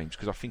two games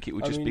because I think it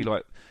would just be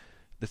like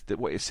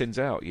what it sends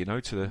out,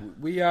 to the.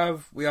 We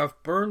have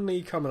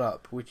Burnley coming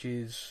up, which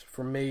is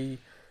for me,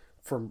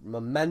 for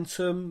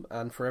momentum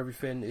and for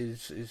everything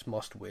is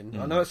must win.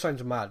 I know it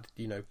sounds mad,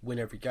 win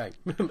every game.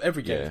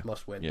 Every game is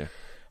must win. Yeah.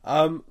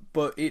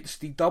 But it's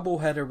the double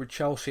header with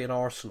Chelsea and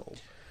Arsenal,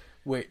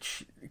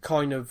 which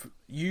kind of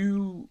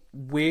you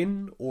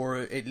win or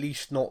at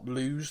least not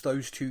lose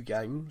those two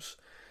games,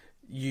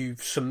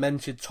 you've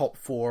cemented top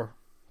four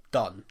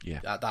done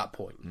at that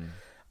point.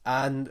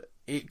 And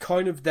it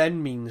kind of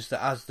then means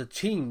that as the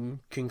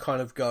team can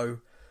kind of go,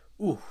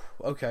 ooh,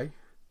 okay,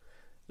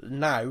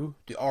 now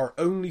our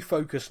only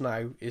focus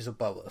now is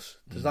above us.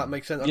 Does that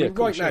make sense? I mean,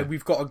 right now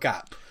we've got a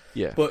gap.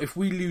 Yeah. But if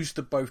we lose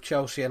to both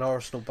Chelsea and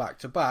Arsenal back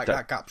to back,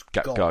 that gap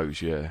gone.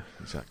 Goes, yeah,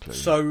 exactly.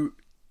 So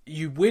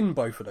you win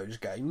both of those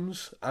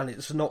games, and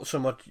it's not so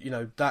much,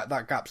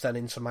 that gap's then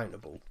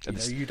insurmountable.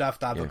 You'd have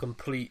to have a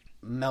complete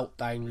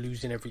meltdown,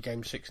 losing every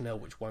game 6-0,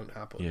 which won't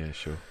happen. Yeah,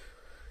 sure.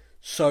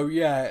 So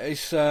yeah,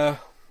 it's an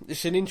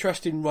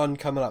interesting run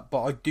coming up,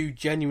 but I do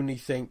genuinely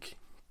think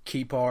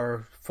keep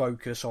our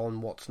focus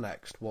on what's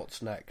next,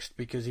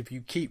 because if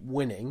you keep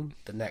winning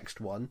the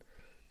next one,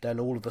 then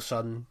all of a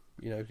sudden,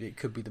 it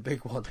could be the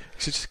big one.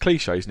 It's just a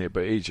cliche, isn't it?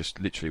 But it is just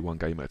literally one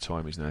game at a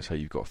time, isn't it? That's how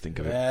you've got to think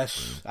of it.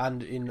 Yes,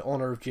 and in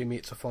honour of Jimmy,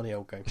 it's a funny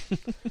old game.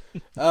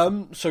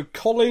 So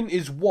Colin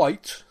is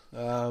white.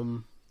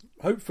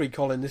 Hopefully,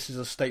 Colin, this is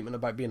a statement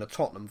about being a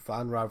Tottenham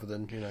fan rather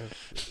than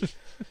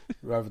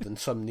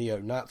some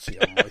neo-Nazi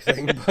on my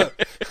thing.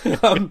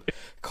 But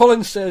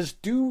Colin says,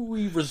 "Do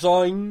we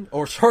resign?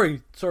 Or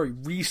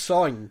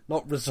resign,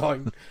 not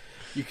resign."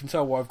 You can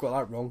tell why I've got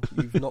that wrong.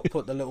 You've not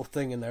put the little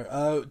thing in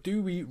there.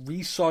 Do we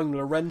re-sign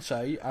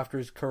Llorente after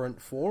his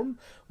current form,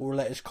 or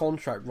let his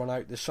contract run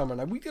out this summer?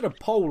 Now, we did a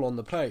poll on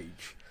the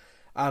page,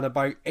 and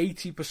about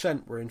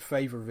 80% were in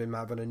favour of him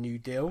having a new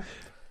deal.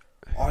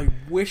 I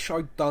wish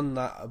I'd done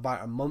that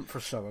about a month or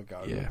so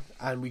ago,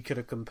 and we could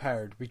have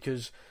compared,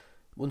 because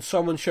when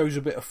someone shows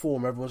a bit of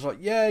form, everyone's like,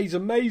 yeah, he's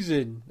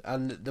amazing.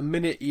 And the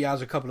minute he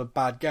has a couple of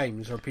bad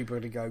games, people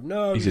are going to go,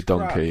 no, he's a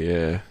donkey,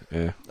 crap.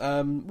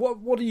 Yeah.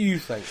 What do you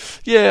think?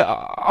 Yeah,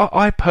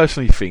 I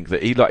personally think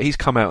that he's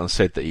come out and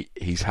said that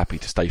he's happy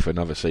to stay for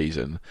another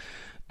season.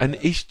 And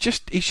he's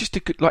just a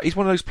good, he's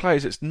one of those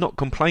players that's not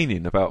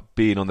complaining about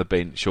being on the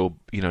bench or,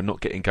 not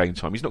getting game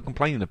time. He's not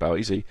complaining about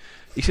it, is he?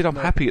 He said, I'm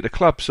happy at the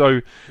club.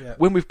 So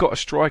when we've got a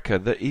striker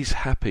that is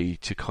happy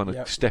to kind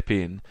of step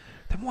in,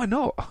 then why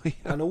not?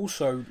 And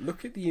also,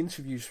 look at the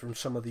interviews from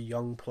some of the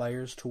young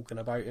players talking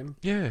about him.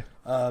 Yeah.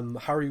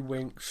 Harry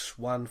Winks,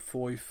 Juan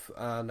Foyth,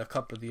 and a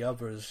couple of the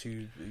others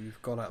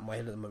who've gone out of my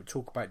head at the moment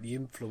talk about the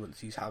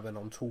influence he's having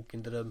on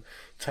talking to them,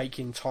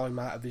 taking time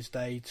out of his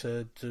day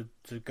to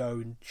go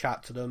and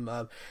chat to them.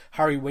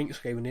 Harry Winks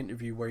gave an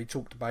interview where he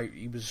talked about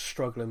he was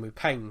struggling with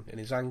pain in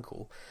his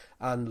ankle,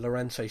 and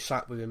Llorente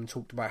sat with him and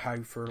talked about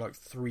how for like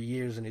 3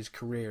 years in his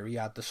career he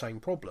had the same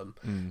problem.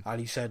 And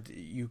he said,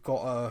 you've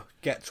got to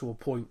get to a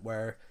point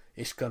where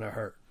it's going to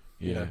hurt.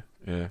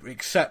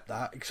 Accept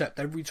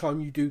every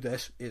time you do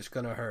this, it's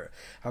going to hurt.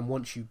 And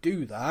once you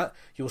do that,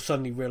 you'll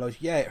suddenly realise,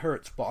 it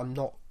hurts, but I'm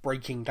not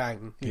breaking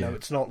down.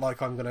 It's not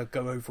like I'm going to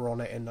go over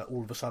on it and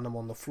all of a sudden I'm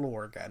on the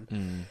floor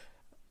again.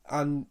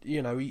 And,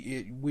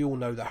 we all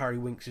know that Harry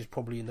Winks is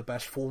probably in the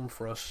best form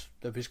for us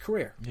of his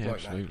career right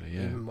absolutely,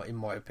 now, in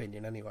my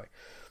opinion anyway.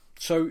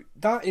 So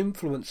that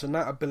influence and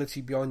that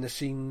ability behind the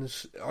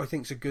scenes, I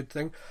think, is a good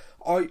thing.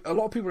 A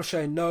lot of people are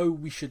saying, no,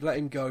 we should let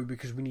him go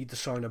because we need to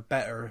sign a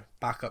better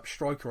backup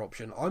striker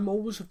option. I'm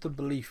always of the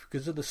belief,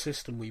 because of the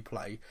system we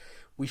play,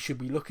 we should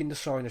be looking to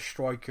sign a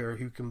striker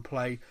who can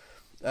play...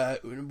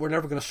 we're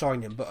never going to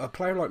sign him, but a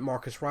player like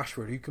Marcus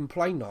Rashford, who can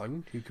play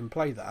 9, who can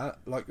play that,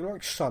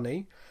 like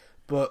Sonny,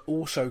 but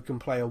also can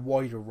play a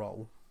wider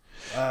role.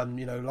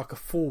 Like a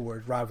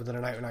forward rather than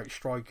an out-and-out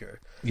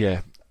striker.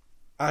 Yeah.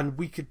 And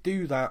we could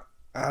do that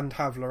and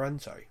have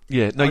Llorente.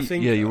 Yeah, no,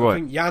 you're right. I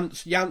think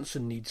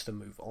Janssen needs to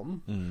move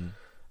on.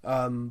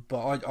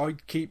 But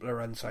I'd keep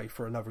Llorente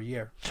for another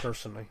year,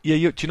 personally.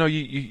 Yeah, do you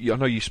know, I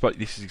know you spoke,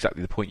 this is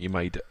exactly the point you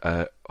made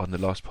on the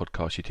last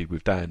podcast you did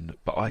with Dan,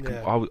 but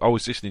I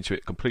was listening to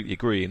it, completely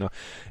agree. And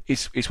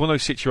it's one of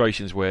those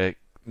situations where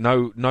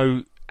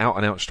no out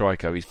and out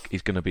striker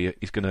is going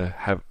to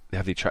have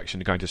the attraction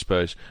to going to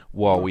Spurs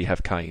while we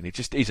have Kane. It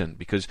just isn't,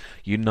 because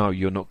you're not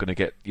going to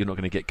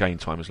get game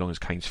time as long as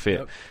Kane's fit.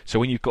 Yep. So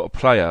when you've got a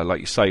player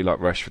like you say, like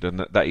Rashford, and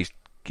that is,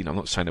 I'm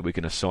not saying that we're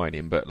going to sign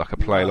him, but like a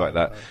player like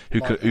that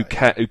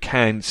who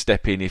can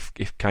step in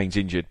if Kane's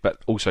injured, but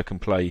also can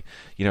play,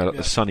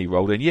 the Sonny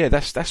role. Then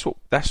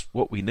that's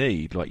what we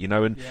need.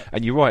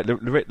 And you're right,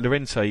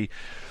 Llorente,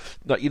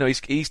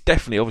 he's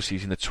definitely, obviously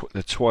he's in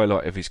the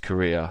twilight of his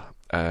career.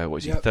 What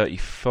is he,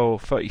 34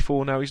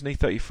 now, isn't he?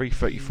 33,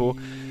 34?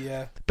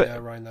 Yeah,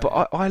 right now.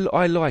 But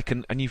I like,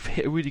 and you've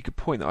hit a really good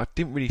point that I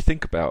didn't really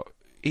think about.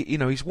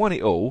 He's won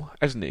it all,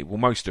 hasn't he? Well,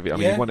 most of it. I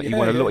mean, he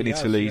won a lot in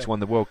Italy. He's won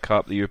the World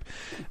Cup, the Europe,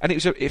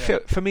 and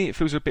for me, it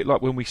feels a bit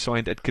like when we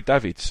signed Edgar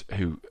Davids,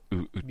 who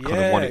kind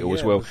of won it all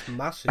as well. It was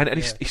massive, and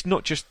it's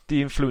not just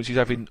the influence he's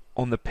having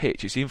on the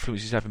pitch; it's the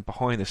influence he's having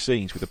behind the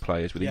scenes with the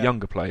players, with the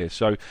younger players.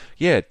 So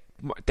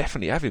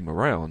definitely have him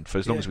around for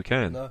as long as we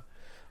can. No.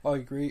 I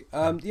agree.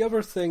 The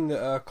other thing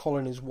that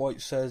Colin is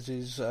White says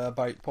is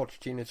about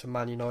Pochettino to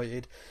Man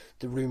United,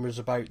 the rumours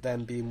about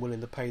them being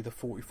willing to pay the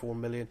 44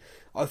 million.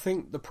 I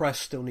think the press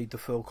still need to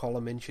fill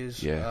column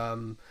inches. Yeah.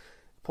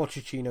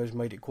 Pochettino's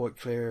made it quite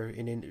clear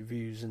in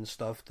interviews and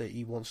stuff that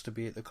he wants to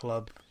be at the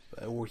club,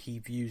 or he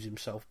views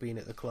himself being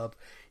at the club.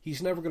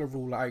 He's never going to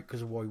rule it out,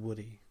 because why would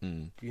he?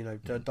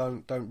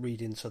 Don't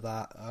read into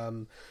that.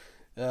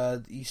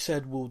 He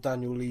said, will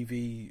Daniel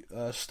Levy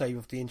stay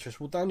with the interest?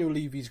 Well, Daniel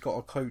Levy's got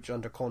a coach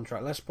under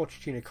contract. Unless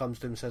Pochettino comes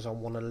to him and says, I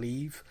want to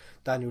leave,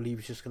 Daniel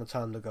Levy's just going to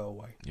tell him to go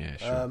away. Yeah,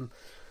 sure.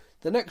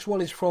 The next one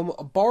is from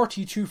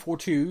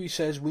Barty242. He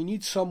says, we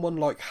need someone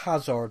like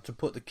Hazard to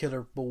put the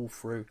killer ball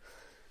through.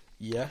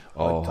 Yeah,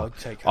 I'd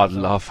take Hazard. I'd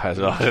love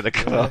Hazard at the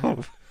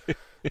club.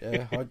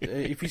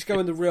 If he's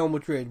going to Real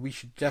Madrid, we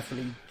should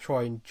definitely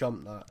try and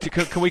jump that.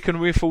 Can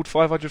we afford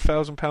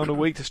 £500,000 a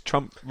week to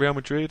trump Real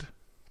Madrid?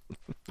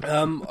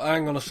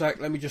 Hang on a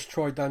sec. Let me just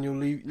try Daniel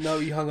Levy. No,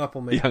 he hung up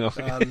on me. Daniel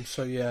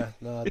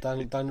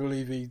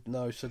Levy.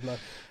 No, said no.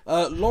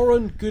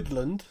 Lauren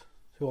Goodland,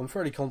 who I'm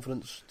fairly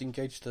confident is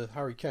engaged to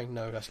Harry Kane.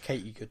 No, that's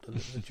Katie Goodland.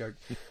 It's a joke.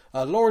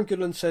 Lauren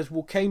Goodland says,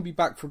 "Will Kane be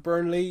back for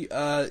Burnley?"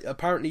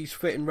 Apparently, he's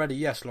fit and ready.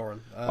 Yes,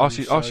 Lauren. Ask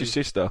your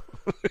sister.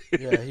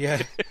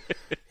 Yeah.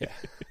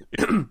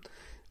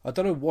 I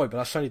don't know why, but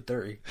that sounded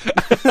dirty.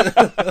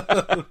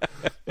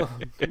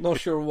 Not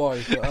sure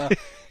why.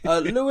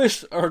 But,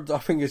 Lewis, or I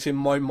think it's in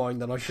my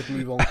mind, and I should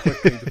move on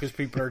quickly because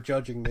people are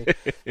judging me.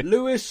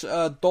 Lewis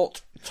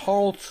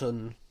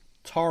Tarleton.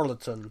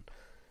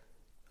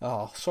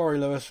 Oh, sorry,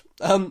 Lewis.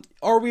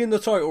 Are we in the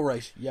title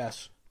race?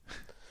 Yes.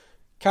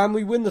 Can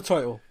we win the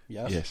title?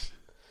 Yes.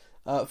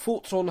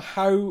 Thoughts on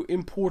how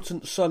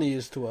important Sonny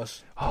is to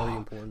us? Very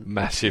important.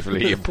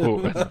 Massively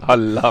important. I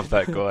love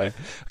that guy.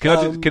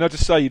 Can I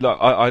just say, like,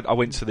 I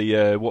went to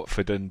the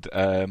Watford and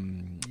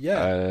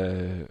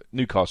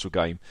Newcastle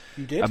game.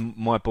 You did? And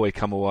my boy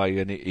come away,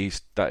 and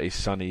that is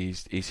Sonny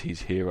is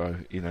his hero.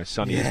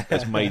 Sonny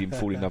has made him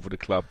fall in love with the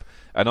club.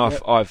 And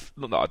I've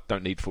not that I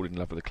don't need to fall in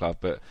love with the club,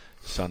 but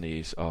Sonny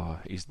is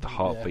he's the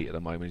heartbeat at the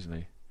moment, isn't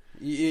he?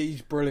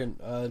 He's brilliant.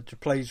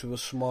 Plays with a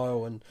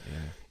smile, and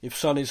if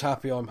Sonny's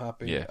happy, I'm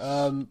happy. Yes.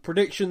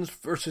 Predictions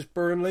versus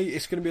Burnley.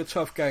 It's going to be a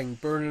tough game.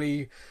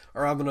 Burnley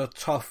are having a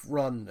tough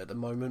run at the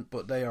moment,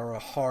 but they are a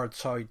hard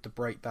side to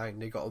break down.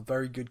 They got a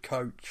very good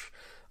coach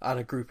and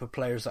a group of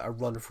players that are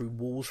running through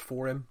walls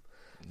for him.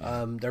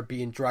 Yeah. They're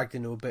being dragged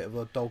into a bit of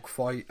a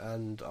dogfight,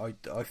 and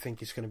I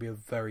think it's going to be a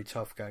very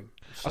tough game.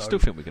 So, I still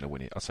think we're going to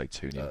win it. I'll say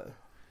 2-0.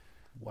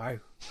 Wow,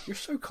 you're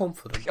so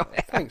confident.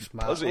 Thanks,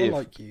 Matt. Positive. I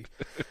like you.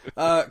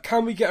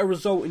 Can we get a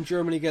result in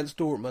Germany against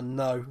Dortmund?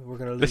 No, we're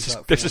going to lose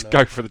that. Let's just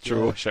go for the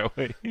draw, shall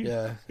we?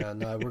 No,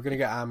 we're going to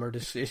get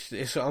hammered.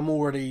 I'm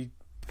already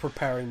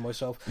preparing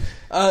myself.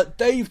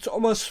 Dave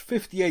Thomas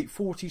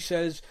 5840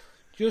 says,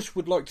 just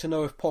would like to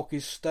know if Poch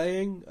is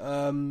staying.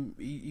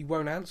 He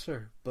won't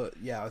answer, but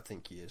I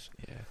think he is.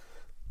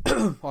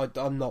 Yeah.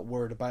 I'm not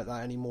worried about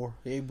that anymore.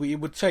 It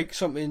would take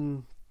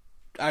something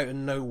out of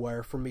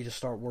nowhere for me to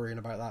start worrying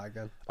about that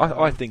again.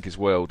 I think as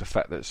well, the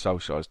fact that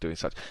Solskjaer is doing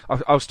such...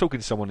 I was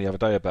talking to someone the other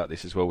day about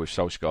this as well with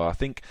Solskjaer. I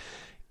think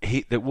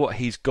what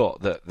he's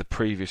got that the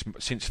previous,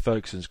 since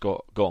Ferguson's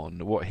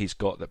gone, what he's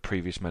got that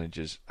previous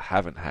managers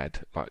haven't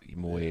had, like your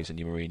Moyes and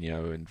your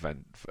Mourinho and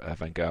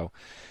Van Gaal,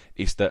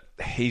 is that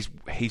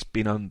he's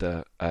been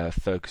under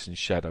Ferguson's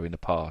shadow in the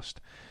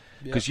past.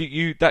 Because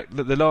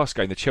the last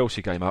game, the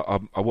Chelsea game,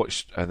 I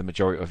watched the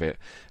majority of it,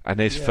 and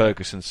there's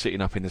Ferguson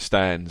sitting up in the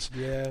stands,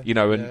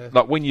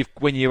 like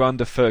when you're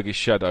under Ferguson's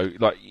shadow,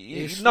 like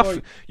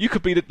nothing, you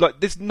could be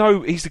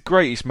he's the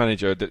greatest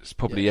manager that's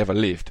probably ever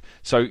lived.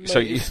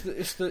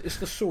 It's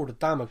the sword of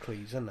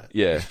Damocles, isn't it?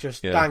 Yeah, it's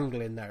just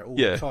dangling there all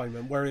the time.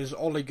 And whereas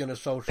Ole Gunnar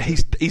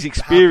Solskjaer, he's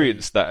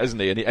experienced that,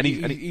 hasn't he? And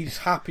he's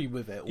happy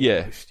with it.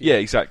 Almost,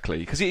 exactly.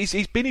 Because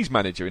he's been his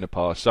manager in the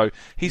past, so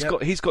he's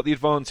got the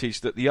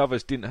advantage that the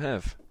others didn't have.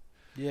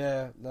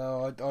 Yeah,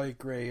 no, I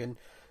agree. And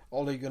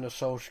Ole Gunnar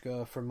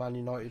Solskjaer for Man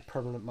United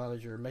permanent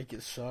manager, make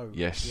it so.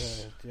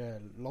 Yes. Yeah.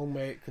 Long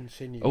may it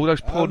continue. All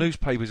those poor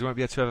newspapers won't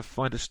be able to ever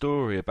find a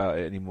story about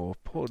it anymore.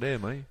 Poor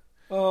them, eh?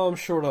 Oh, I'm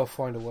sure they'll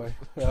find a way.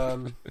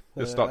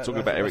 They'll start talking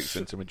about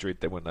Eriksen to Madrid,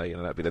 then, won't they?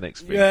 And that'll be the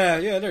next thing.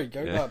 Yeah, there you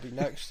go. Yeah. That'll be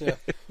next. Yeah.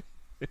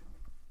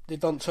 It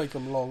doesn't take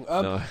them long.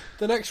 No.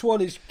 The next one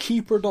is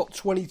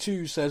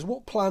Keeper.22 says,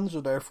 what plans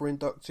are there for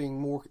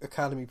inducting more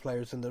academy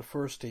players into the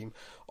first team?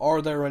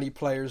 Are there any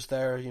players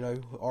there,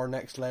 our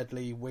next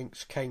Ledley,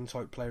 Winks, Kane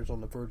type players on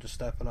the verge of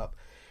stepping up?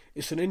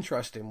 It's an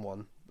interesting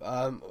one.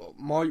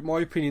 My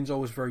opinion's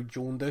always very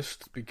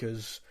jaundiced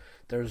because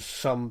there's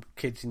some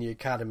kids in the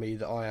academy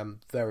that I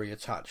am very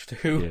attached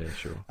to. Yeah,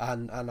 sure.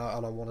 And I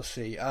want to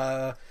see.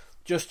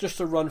 Just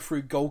to run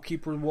through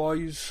goalkeeper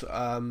wise,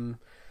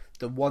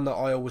 the one that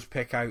I always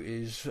pick out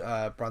is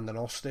Brandon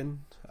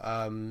Austin.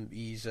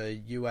 He's a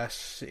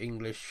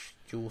US-English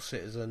dual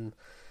citizen.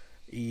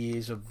 He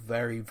is a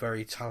very,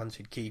 very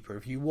talented keeper.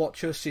 If you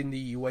watch us in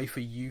the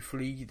UEFA Youth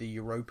League, the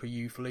Europa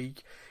Youth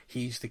League,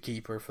 he's the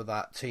keeper for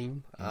that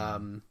team. I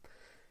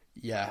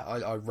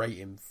rate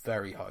him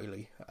very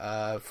highly.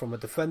 From a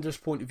defender's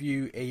point of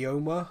view,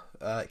 Eyoma,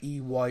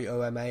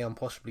 Eyoma, I'm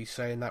possibly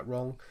saying that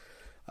wrong.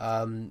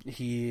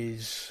 He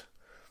is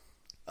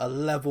a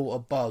level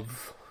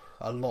above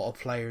a lot of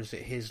players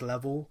at his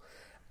level.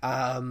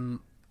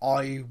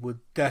 I would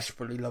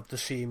desperately love to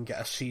see him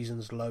get a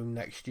season's loan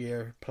next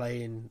year,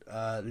 playing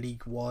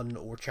League One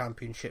or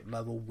Championship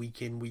level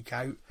week in, week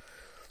out.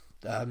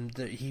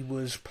 That he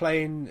was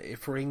playing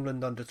for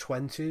England under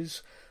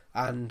 20s,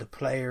 and the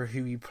player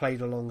who he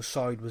played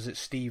alongside was at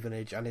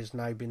Stevenage and has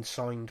now been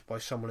signed by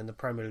someone in the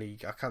Premier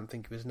League. I can't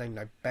think of his name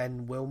now,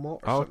 Ben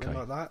Wilmot or something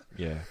like that.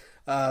 Yeah.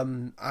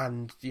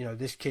 And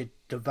this kid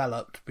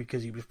developed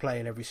because he was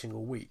playing every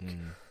single week.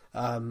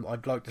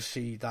 I'd like to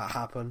see that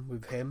happen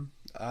with him.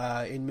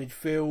 In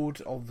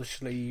midfield,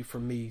 obviously, for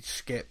me,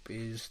 Skip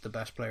is the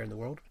best player in the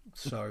world.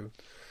 So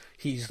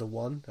he's the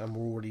one, and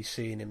we're already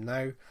seeing him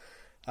now.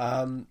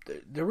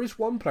 There is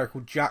one player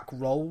called Jack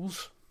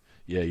Rolls.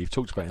 Yeah, you've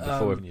talked about him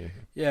before, haven't you?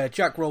 Yeah,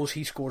 Jack Rolls,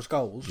 he scores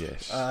goals.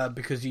 Yes.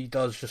 Because he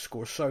does just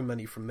score so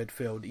many from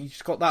midfield.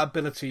 He's got that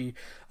ability,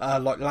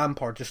 like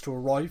Lampard, just to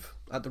arrive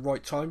at the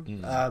right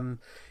time.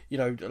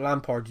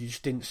 Lampard, you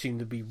just didn't seem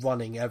to be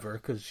running ever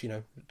because,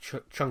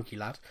 chunky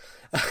lad.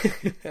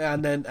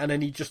 and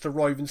then he'd just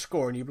arrive and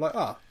score and you'd be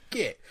like,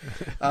 get.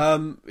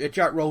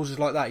 Jack Rolls is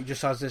like that. He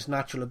just has this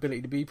natural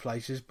ability to be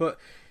places. But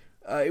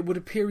it would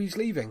appear he's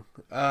leaving.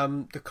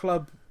 The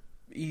club,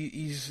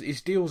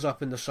 his deal's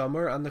up in the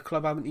summer and the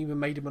club haven't even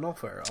made him an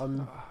offer.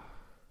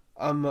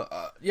 I'm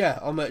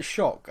at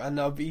shock. And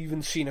I've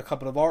even seen a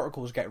couple of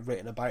articles get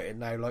written about it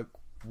now, like,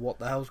 what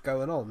the hell's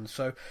going on?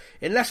 So,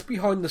 unless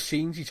behind the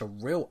scenes he's a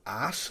real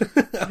ass,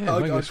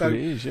 I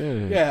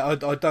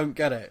don't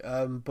get it.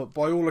 But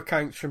by all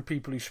accounts, from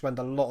people who spend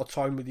a lot of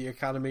time with the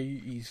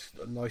academy, he's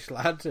a nice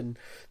lad. And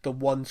the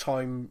one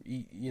time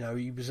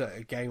he was at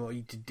a game,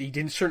 he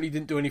certainly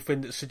didn't do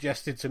anything that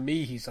suggested to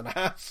me he's an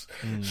ass.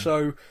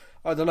 So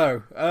I don't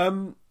know.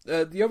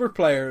 The other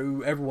player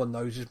who everyone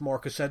knows is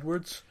Marcus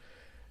Edwards.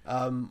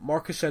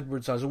 Marcus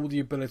Edwards has all the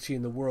ability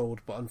in the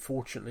world, but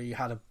unfortunately he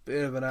had a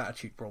bit of an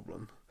attitude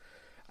problem.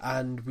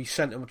 And we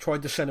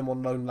tried to send him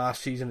on loan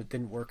last season. It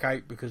didn't work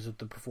out because of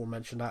the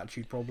before-mentioned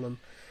attitude problem.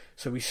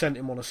 So we sent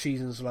him on a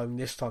season's loan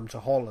this time to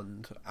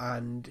Holland.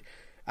 And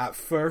at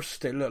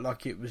first it looked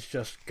like it was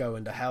just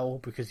going to hell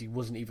because he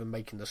wasn't even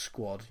making the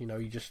squad. He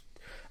just,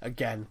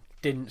 again,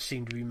 didn't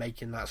seem to be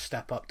making that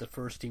step up to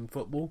first-team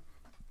football.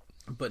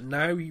 But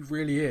now he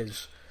really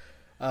is.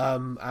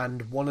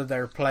 And one of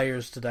their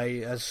players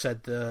today has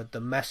said the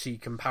Messi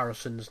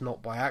comparison's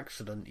not by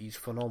accident. He's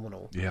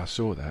phenomenal. Yeah, I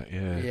saw that.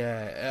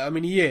 Yeah. I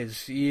mean, he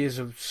is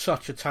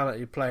such a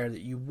talented player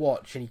that you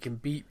watch and he can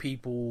beat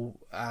people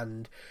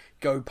and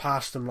go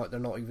past them like they're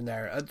not even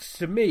there.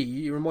 To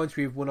me, it reminds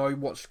me of when I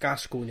watched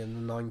Gascoigne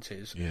in the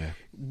 90s. Yeah,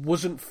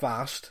 wasn't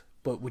fast,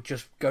 but would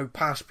just go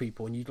past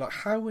people, and you'd like,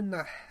 how in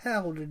the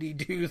hell did he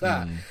do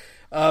that?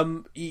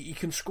 He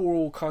can score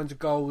all kinds of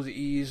goals.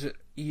 He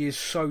is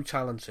so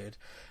talented.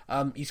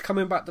 He's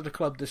coming back to the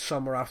club this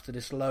summer after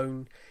this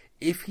loan.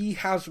 if he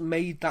has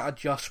made that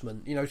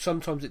adjustment,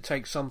 sometimes it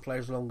takes some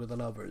players longer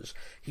than others.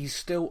 He's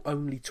still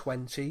only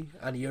 20,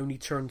 and he only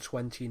turned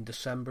 20 in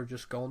December,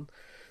 just gone.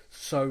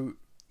 So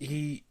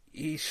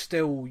he's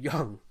still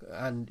young,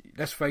 and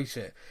let's face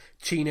it,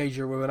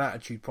 teenager with an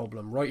attitude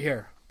problem right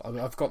here.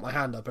 I've got my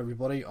hand up,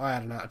 everybody. I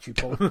had an attitude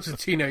problem as a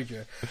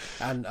teenager,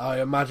 and I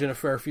imagine a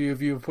fair few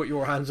of you have put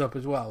your hands up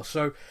as well.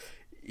 So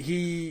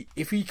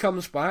if he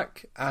comes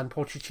back and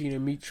Pochettino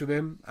meets with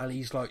him and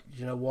he's like,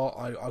 you know what,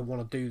 I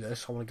want to do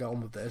this, I want to get on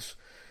with this,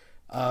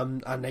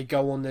 and they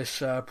go on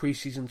this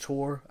pre-season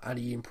tour and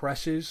he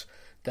impresses,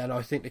 then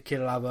I think the kid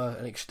will have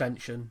an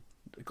extension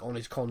on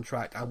his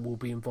contract and will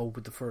be involved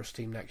with the first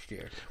team next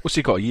year. What's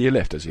he got, a year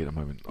left, has he, at the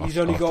moment? He's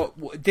only got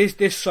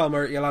this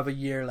summer. He'll have a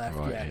year left.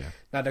 Right, yeah. yeah.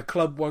 Now the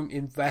club won't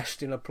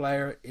invest in a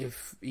player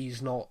if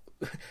he's not.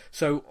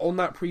 So on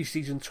that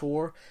pre-season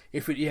tour,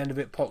 if at the end of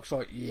it Poch's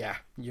like, yeah,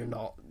 you're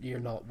not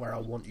where I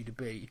want you to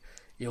be,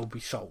 he'll be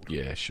sold.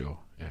 Yeah, sure.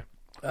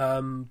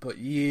 Yeah. But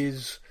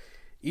he's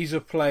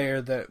a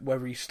player that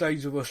whether he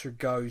stays with us or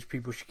goes,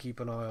 people should keep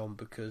an eye on,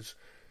 because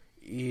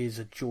he is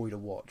a joy to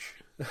watch.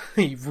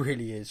 He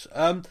really is.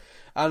 And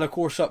of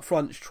course up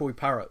front is Troy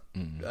Parrott,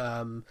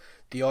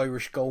 the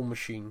Irish goal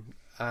machine,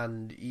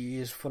 and he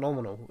is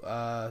phenomenal.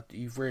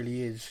 He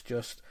really is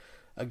just,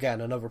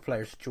 again, another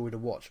player's joy to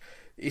watch.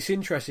 It's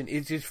interesting,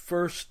 it's his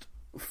first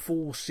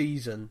full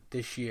season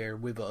this year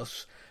with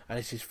us, and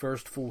it's his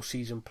first full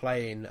season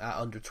playing at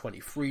under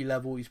 23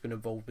 level. He's been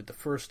involved with the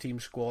first team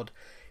squad.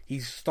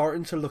 He's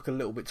starting to look a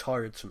little bit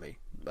tired to me,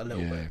 a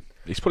little bit.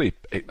 It's probably,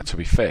 to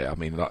be fair, I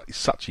mean, like, he's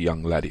such a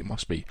young lad, it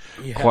must be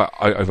quite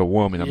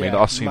overwhelming. I mean,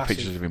 I've seen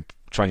pictures of him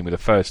training with the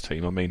first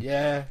team. I mean,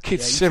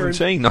 kid's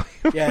 17.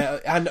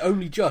 And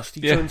only just.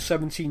 He turned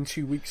 17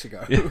 2 weeks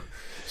ago. Yeah.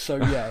 So,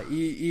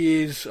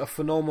 he is a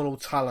phenomenal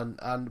talent.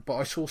 But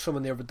I saw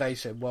someone the other day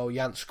said, well, he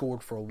hasn't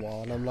scored for a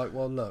while. And I'm like,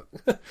 well, look.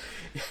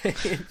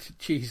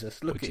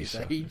 Jesus, look at his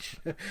age.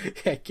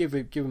 Give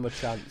him a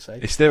chance. Eh?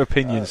 It's their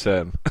opinion,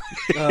 Sam.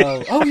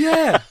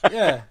 Yeah,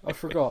 I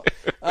forgot.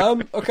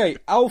 Okay,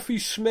 Alfie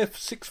Smith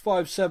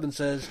 657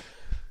 says,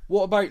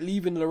 what about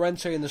leaving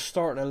Llorente in the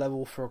starting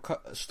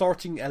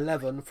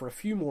 11 for a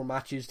few more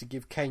matches to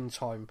give Kane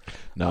time?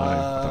 No,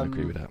 I don't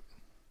agree with that.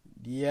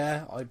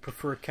 Yeah, I'd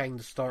prefer Kane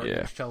to start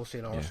against Chelsea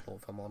and Arsenal,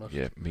 if I'm honest.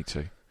 Yeah, me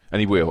too. And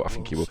he will. I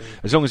think he will.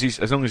 As long as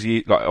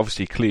he like,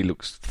 obviously clearly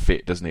looks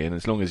fit, doesn't he? And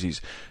as long as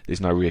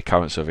there's no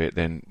reoccurrence of it,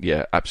 then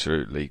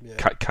absolutely. Yeah.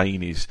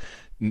 Kane is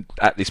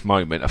at this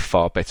moment a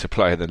far better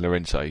player than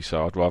Llorente,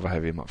 so I'd rather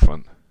have him up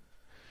front.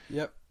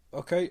 Yep.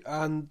 Okay,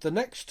 and the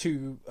next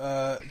two,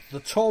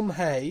 the Tom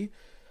Hay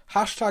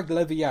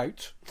 #Levy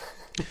out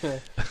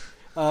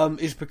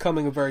is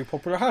becoming a very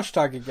popular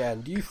hashtag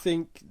again. Do you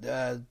think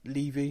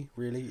Levy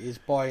really is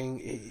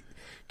buying?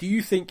 Do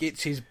you think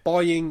it's his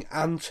buying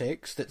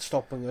antics that's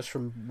stopping us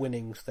from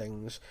winning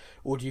things,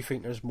 or do you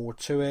think there's more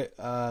to it?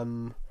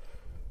 Do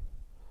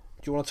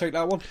you want to take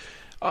that one?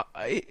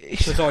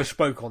 Because I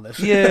spoke on this.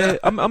 Yeah,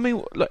 I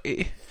mean, look,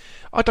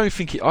 I don't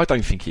think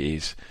it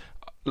is.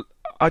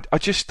 I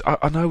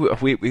know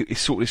it's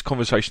sort of this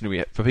conversation that we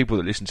have, for people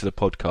that listen to the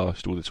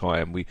podcast all the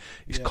time.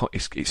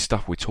 It's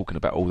stuff we're talking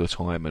about all the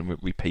time, and we're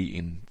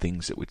repeating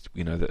things that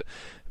that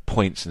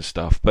points and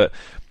stuff. But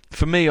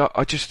for me,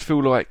 I just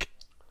feel like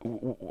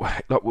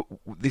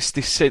this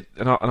sense,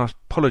 and I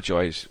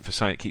apologise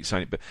for keep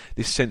saying it, but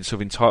this sense of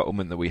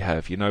entitlement that we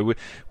have.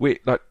 We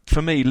like,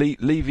 for me,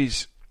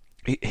 Levy's.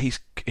 He's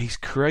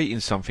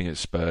creating something at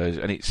Spurs,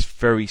 and it's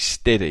very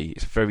steady.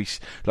 It's very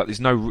like there's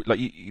no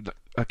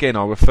again.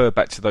 I'll refer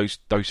back to those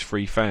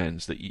three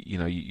fans that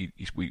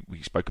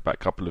we spoke about a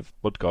couple of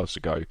podcasts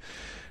ago.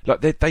 Like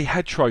they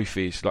had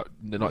trophies like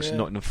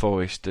Nottingham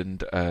Forest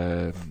and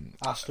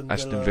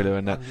Aston Villa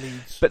and that.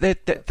 But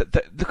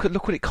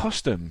look what it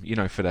cost them.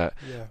 For that.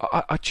 Yeah.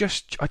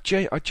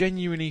 I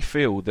genuinely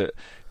feel that.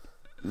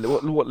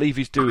 What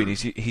Levy's doing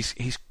is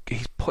he's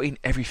putting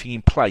everything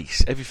in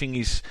place. Everything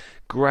is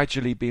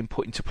gradually being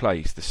put into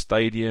place. The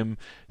stadium,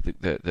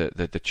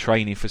 the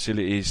training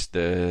facilities.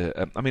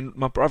 I mean,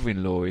 my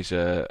brother-in-law is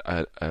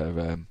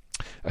a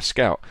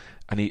scout,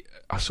 and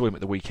I saw him at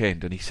the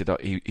weekend, and he said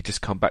he'd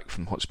just come back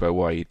from Hotspur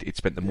away. He'd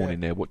spent the morning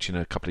there watching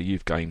a couple of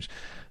youth games.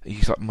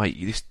 He's like,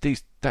 mate,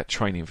 that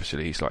training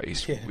facility is like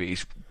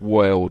it's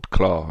world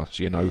class,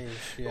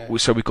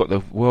 So we've got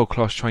the world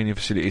class training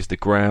facilities, the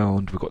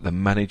ground, we've got the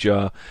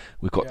manager,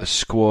 we've got the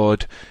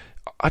squad.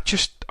 I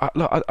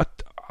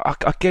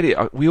get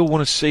it. We all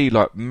want to see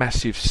like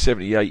massive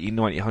 70, 80,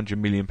 90, 100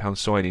 million pound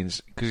signings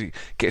because it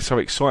gets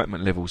our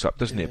excitement levels up,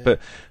 doesn't it? But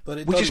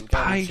it we just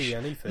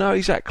anything. No,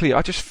 exactly.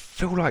 I just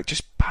feel like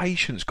just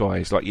patience,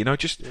 guys. Like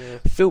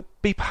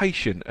be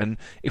patient, and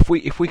if we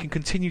can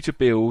continue to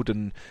build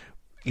and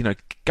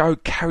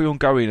carry on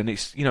going, and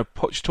it's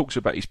Poch talks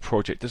about his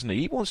project, doesn't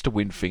he? He wants to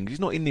win things. He's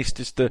not in this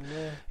just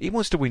he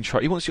wants to win.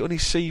 He wants it on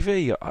his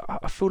CV.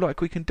 I feel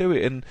like we can do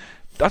it, and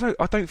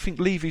I don't think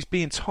Levy's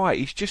being tight.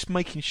 He's just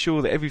making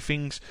sure that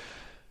everything's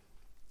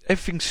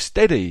everything's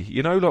steady.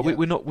 You know, like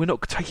we're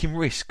not taking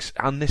risks,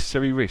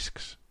 unnecessary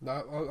risks. No,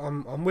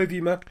 I'm with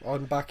you, man.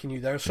 I'm backing you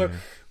there. So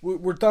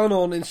we're done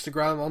on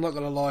Instagram. I'm not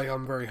going to lie,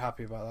 I'm very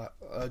happy about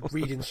that.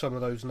 Reading some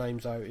of those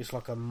names out, it's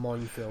like a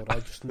minefield. I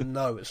just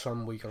know at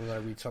some week I'm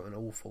going to read something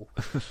awful.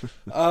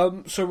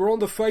 So we're on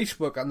the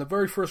Facebook, and the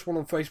very first one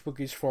on Facebook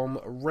is from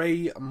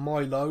Ray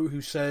Milo,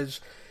 who says,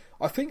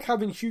 I think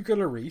having Hugo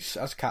Lloris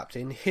as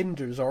captain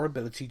hinders our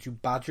ability to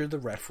badger the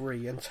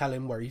referee and tell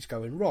him where he's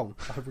going wrong.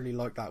 I really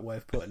like that way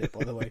of putting it,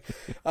 by the way.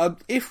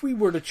 If we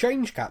were to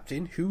change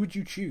captain, who would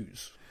you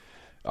choose?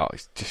 Oh,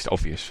 it's just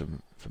obvious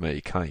for me,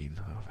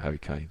 Kane, Harry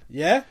Kane.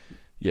 Yeah?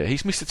 Yeah,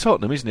 he's Mr.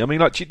 Tottenham, isn't he? I mean,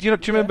 like, do you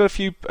remember a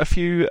few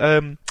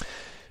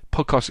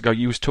podcasts ago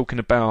you was talking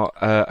about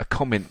a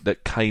comment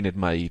that Kane had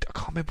made? I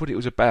can't remember what it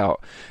was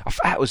about.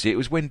 That was it. It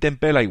was when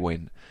Dembele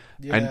went.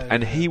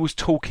 And he was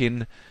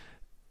talking,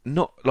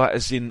 not like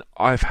as in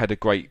I've had a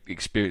great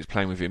experience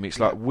playing with him. It's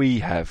like we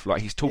have.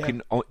 Like he's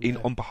talking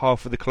on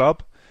behalf of the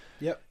club.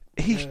 Yep.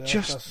 He's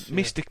just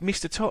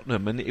Mr.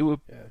 Tottenham, and it would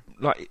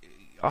like.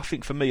 I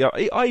think for me,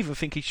 I even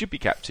think he should be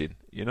captain.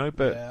 You know,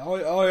 but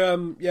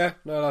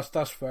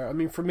that's fair. I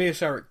mean, for me,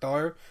 it's Eric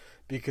Dyer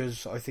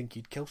because I think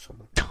he'd kill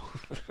someone.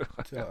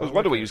 I was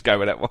wondering where you was going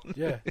with that one.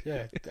 Yeah,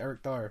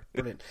 Eric Dyer,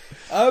 brilliant.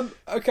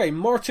 Okay,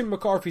 Martin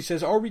McCarthy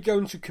says, "Are we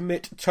going to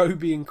commit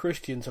Toby and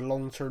Christian to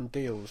long-term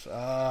deals?"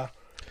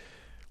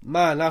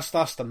 Man, that's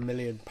the £1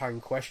 million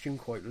question,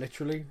 quite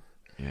literally.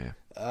 Yeah.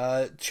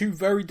 Two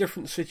very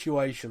different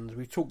situations.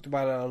 We've talked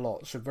about it a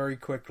lot, so very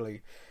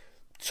quickly.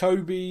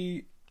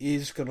 Toby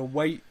is going to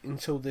wait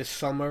until this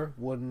summer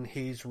when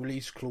his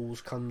release clause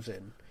comes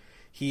in.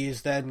 He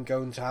is then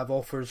going to have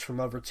offers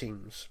from other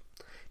teams.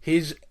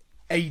 His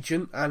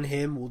agent and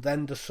him will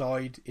then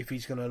decide if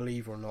he's going to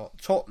leave or not.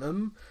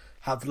 Tottenham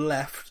have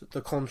left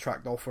the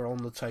contract offer on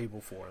the table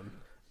for him.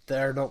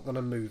 They're not going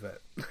to move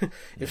it.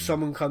 If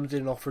someone comes in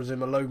and offers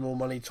him a load more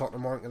money,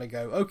 Tottenham aren't going to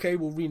go, okay,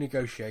 we'll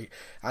renegotiate.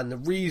 And the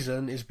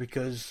reason is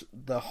because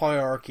the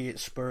hierarchy at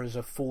Spurs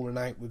have fallen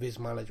out with his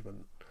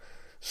management.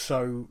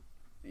 So,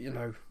 you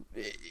know,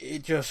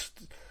 it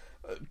just...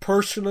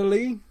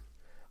 Personally,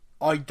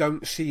 I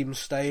don't see him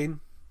staying.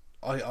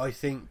 I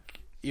think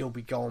he'll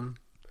be gone.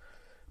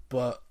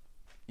 But...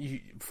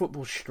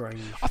 football's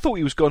strange. I thought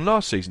he was gone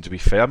last season, to be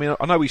fair. I mean,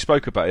 I know we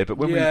spoke about it, but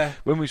when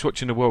we was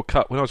watching the World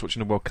Cup, when I was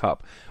watching the World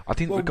Cup, I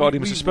didn't regard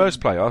him as a Spurs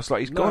player. I was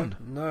like, he's gone.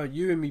 No,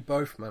 you and me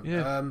both, man.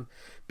 Yeah.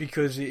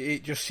 Because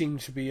it just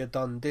seemed to be a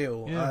done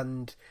deal. Yeah.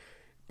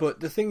 But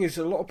the thing is,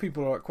 a lot of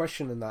people are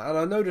questioning that, and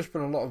I know there's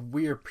been a lot of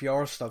weird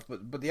PR stuff,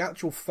 but the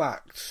actual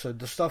facts, so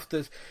the stuff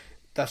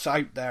that's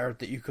out there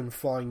that you can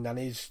find and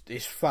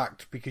is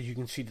fact because you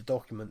can see the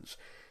documents.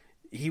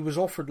 He was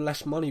offered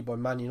less money by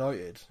Man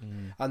United,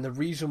 and the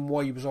reason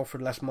why he was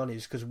offered less money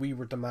is because we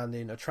were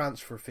demanding a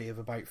transfer fee of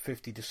about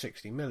 50 to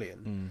 60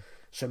 million.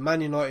 So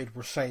Man United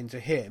were saying to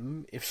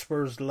him, if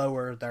Spurs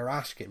lower their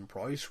asking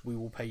price, we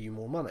will pay you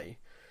more money.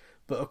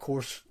 But of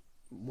course,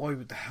 why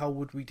the hell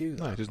would we do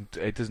that?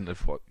 No, it doesn't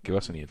give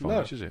us any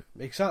advantage, does it?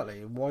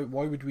 Exactly. Why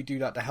would we do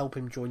that to help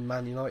him join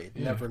Man United?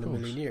 Never in a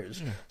million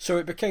years. Yeah. So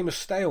it became a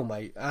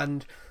stalemate,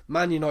 and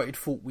Man United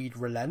thought we'd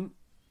relent,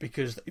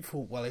 because they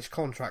thought, well, his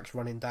contract's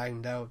running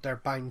down,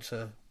 they're bound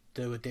to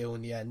do a deal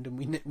in the end, and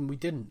we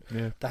didn't.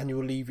 Yeah.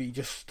 Daniel Levy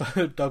just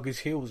dug his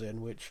heels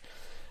in, which,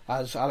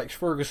 as Alex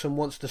Ferguson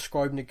once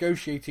described,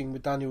 negotiating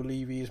with Daniel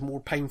Levy is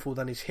more painful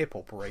than his hip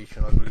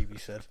operation, I believe he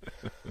said.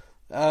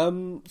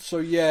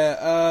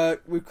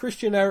 With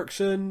Christian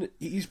Eriksen,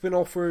 he's been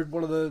offered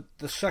one of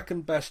the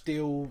second best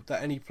deal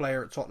that any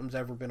player at Tottenham's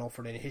ever been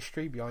offered in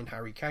history, behind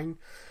Harry Kane.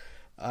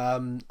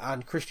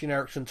 And Christian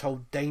Eriksen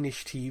told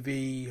Danish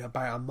TV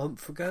about a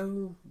month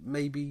ago,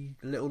 maybe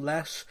a little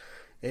less,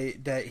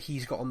 that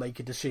he's got to make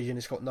a decision.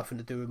 It's got nothing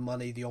to do with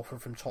money. The offer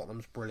from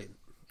Tottenham's brilliant.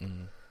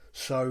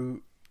 So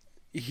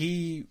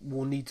he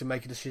will need to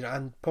make a decision.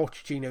 And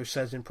Pochettino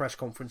says in press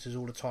conferences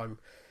all the time,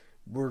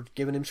 we're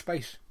giving him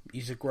space.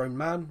 He's a grown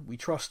man. We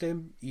trust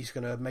him. He's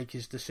going to make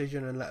his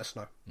decision and let us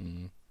know.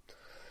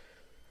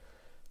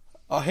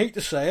 I hate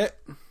to say it,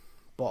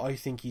 but I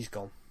think he's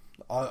gone.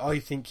 I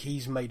think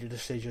he's made a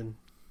decision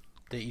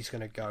that he's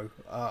going to go.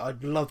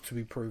 I'd love to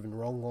be proven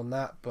wrong on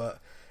that, but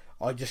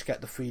I just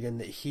get the feeling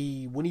that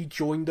when he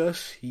joined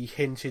us, he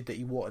hinted that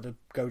he wanted to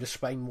go to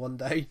Spain one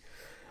day.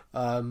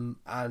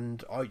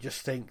 And I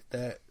just think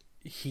that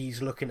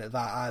he's looking at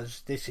that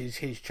as this is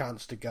his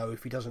chance to go.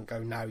 If he doesn't go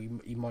now,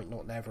 he might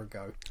not never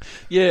go.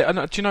 Yeah, and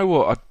do you know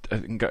what?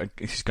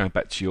 This is going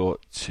back to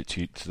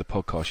the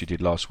podcast you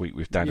did last week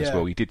with Dan as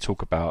well. You did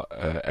talk about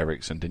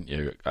Eriksen, didn't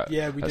you?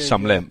 We did,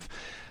 some length.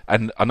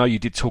 And I know you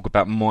did talk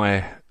about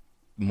my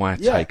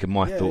take and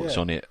my thoughts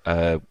on it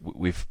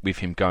with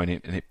him going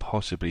in and it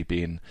possibly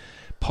in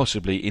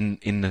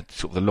the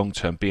sort of the long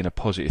term being a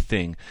positive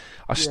thing.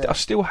 I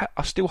still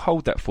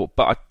hold that thought,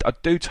 but I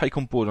do take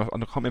on board. And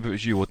I can't remember if it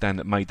was you or Dan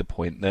that made the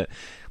point that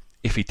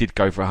if he did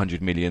go for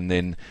 100 million,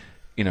 then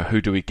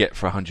who do we get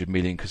for 100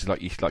 million? Because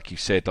like you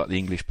said, like the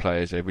English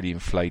players, they're really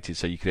inflated,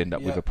 so you could end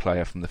up with a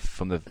player from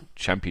the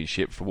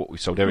Championship for what we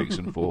sold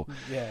Eriksen for.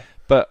 Yeah.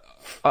 But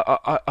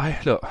I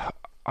look.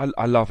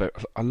 I love it.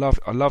 I love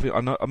it.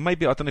 I know.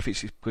 Maybe I don't know if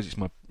it's because it's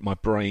my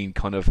brain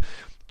kind of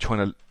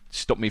trying to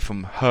stop me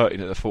from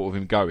hurting at the thought of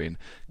him going.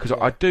 Because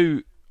I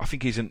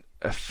think he's an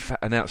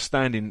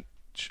outstanding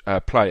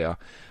player.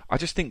 I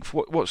just think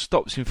what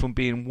stops him from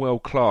being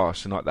world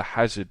class and like the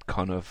Hazard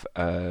kind of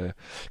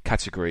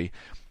category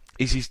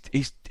is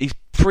he's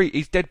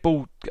dead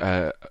ball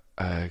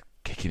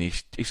kicking.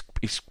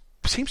 He's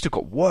seems to have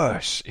got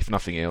worse, if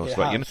nothing else.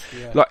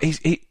 Like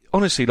he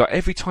honestly, like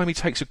every time he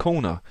takes a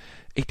corner,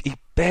 he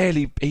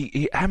barely.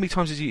 How many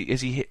times has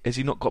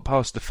he not got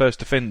past the first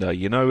defender?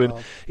 You know, and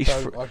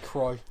I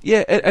cry.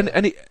 Yeah,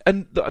 and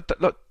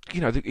like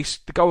you know,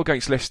 the goal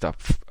against Leicester,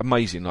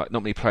 amazing. Like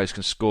not many players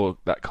can score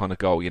that kind of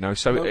goal. You know,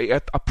 so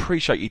I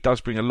appreciate he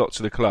does bring a lot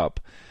to the club,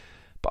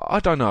 but I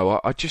don't know.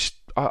 I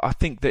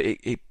think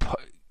that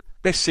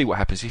let's see what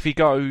happens if he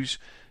goes.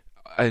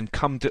 And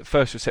come to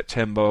 1st of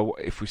September,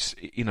 if we,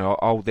 you know,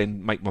 I'll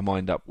then make my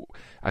mind up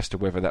as to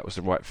whether that was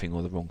the right thing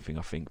or the wrong thing.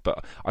 I think,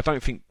 but I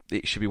don't think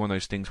it should be one of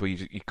those things where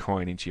you're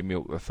crying into your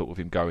milk. The thought of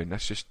him going.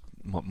 That's just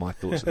my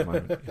thoughts at the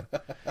moment.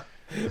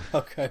 Yeah.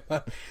 Okay,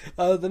 man.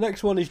 The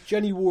next one is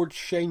Jenny Ward,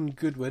 Shane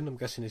Goodwin. I'm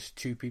guessing it's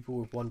two people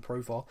with one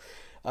profile.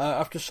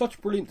 After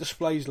such brilliant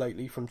displays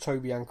lately from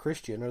Toby and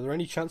Christian, are there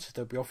any chances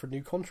they'll be offered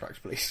new contracts,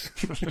 please?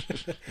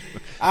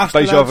 Asked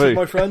and answered,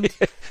 my friend.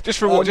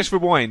 Just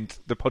rewind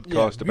the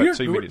podcast about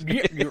 2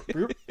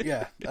 minutes.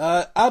 Yeah.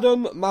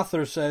 Adam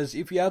Mather says,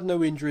 if he had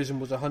no injuries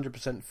and was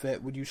 100%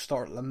 fit, would you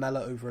start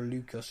Lamela over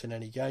Lucas in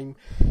any game?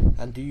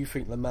 And do you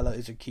think Lamela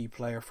is a key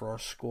player for our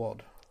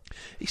squad?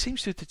 He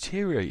seems to have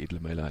deteriorated,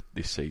 Lamela,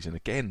 this season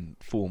again,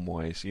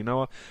 form-wise. You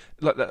know,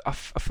 like that. I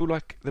feel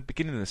like at the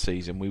beginning of the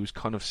season we was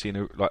kind of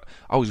seeing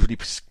I was really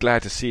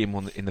glad to see him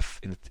in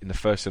the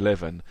first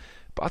 11,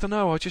 but I don't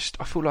know. I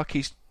feel like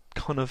he's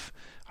kind of.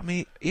 I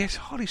mean, he has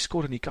hardly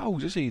scored any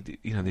goals, has he?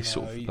 You know,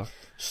 He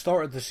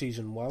started the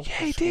season well.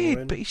 Yeah, he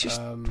did, but he's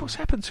just what's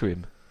happened to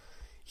him?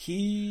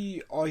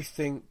 I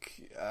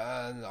think,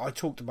 and I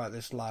talked about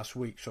this last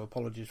week, so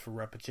apologies for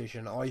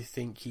repetition. I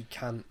think he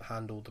can't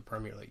handle the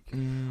Premier League.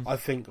 I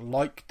think,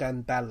 like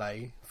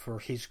Dembele, for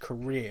his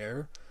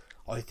career,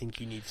 I think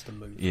he needs to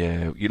move.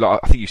 Yeah,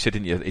 I think you said,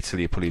 didn't you,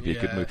 Italy would probably be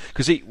a good move.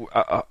 Because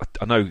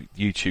I know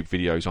YouTube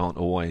videos aren't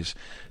always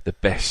the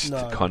best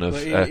kind of.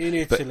 But in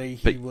Italy,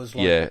 he was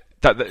like. Yeah.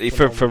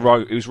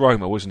 It was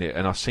Roma, wasn't it?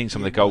 And I've seen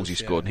some of the goals he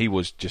scored, and he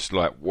was just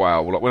like,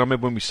 wow. Like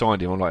when we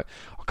signed him, I'm like,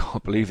 I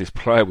can't believe this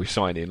player we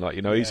signed in. Like,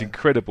 you know, he's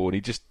incredible, and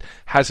he just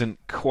hasn't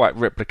quite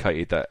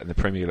replicated that in the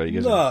Premier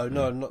League. No,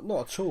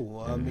 not at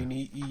all. I mean,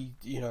 he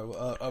you know,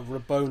 a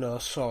Rabona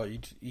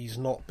aside, he's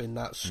not been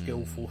that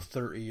skillful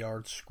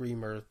 30-yard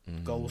screamer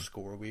goal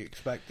scorer we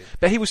expected.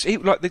 But he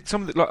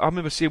I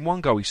remember seeing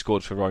one goal he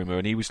scored for Roma,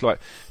 and he was like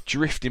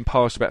drifting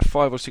past about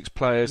 5 or 6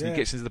 players, and he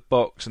gets into the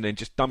box, and then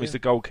just dummies the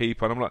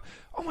goalkeeper, and I'm like,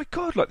 oh my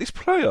god, like this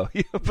player.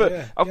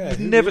 But I've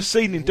never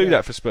seen him do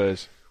that for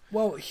Spurs.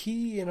 Well,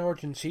 he in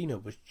Argentina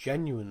was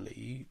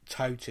genuinely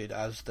touted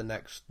as the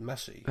next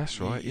Messi.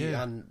 That's right,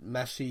 yeah. And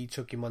Messi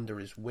took him under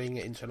his wing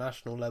at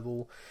international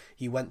level.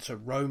 He went to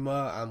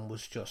Roma and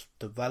was just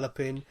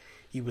developing.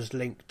 He was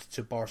linked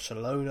to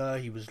Barcelona.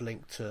 He was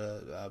linked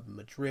to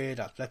Madrid,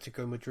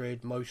 Atletico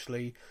Madrid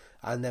mostly.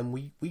 And then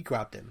we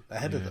grabbed him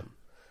ahead of them.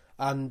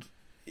 And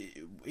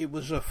it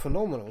was a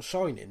phenomenal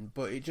signing,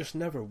 but it just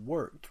never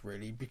worked,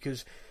 really,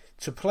 because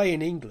to play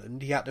in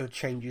England, he had to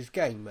change his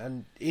game,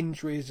 and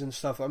injuries and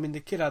stuff. I mean, the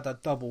kid had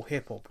that double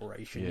hip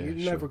operation. You're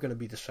never going to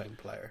be the same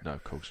player. No,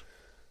 of course.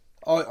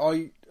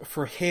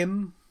 For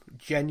him,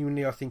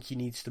 genuinely, I think he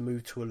needs to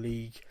move to a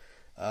league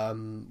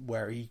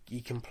where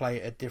he can play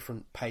at a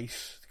different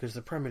pace, because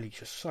the Premier League's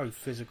just so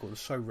physical and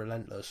so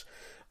relentless.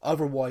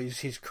 Otherwise,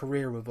 his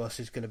career with us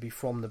is going to be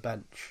from the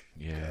bench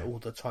all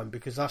the time,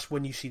 because that's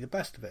when you see the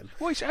best of him.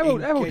 Well,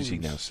 how old is he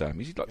now,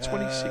 Sam? Is he like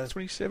 26,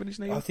 27,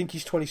 isn't he? I think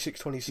he's 26,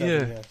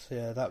 27,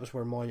 yeah, that was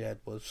where my head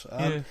was.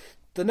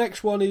 The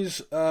next one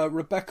is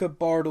Rebecca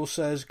Bardell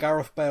says,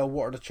 Gareth Bale,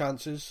 what are the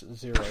chances?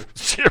 0.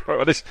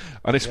 0.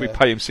 Unless we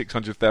pay him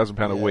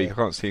 £600,000 a week, I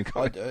can't see him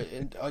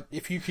going.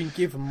 If you can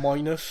give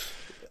minus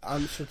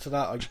answer to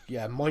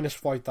that, minus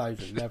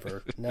 5,000.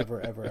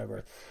 Never,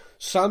 ever.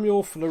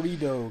 Samuel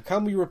Florido,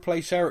 can we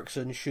replace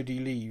Ericsson should he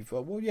leave?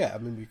 Well, yeah, I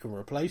mean, we can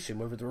replace him,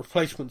 whether the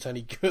replacement's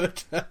any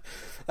good.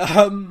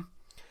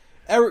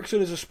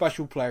 Ericsson is a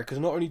special player, because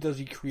not only does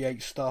he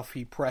create stuff,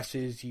 he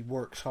presses, he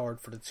works hard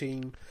for the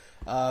team.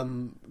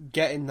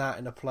 Getting that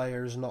in a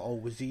player is not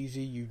always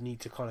easy. You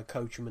need to kind of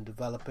coach him and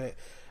develop it.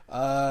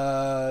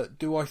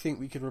 Do I think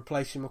we could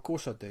replace him? Of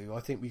course I do. I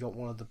think we got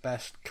one of the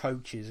best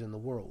coaches in the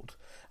world,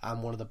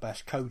 and one of the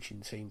best coaching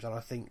teams, and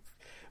I think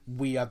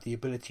we have the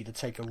ability to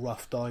take a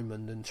rough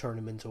diamond and turn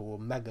him into a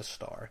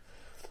megastar.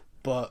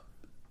 But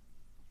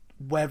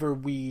whether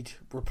we'd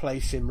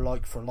replace him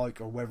like for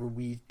like, or whether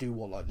we do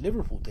what like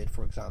Liverpool did,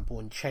 for example,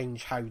 and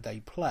change how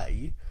they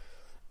play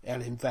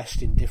and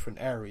invest in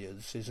different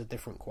areas, is a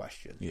different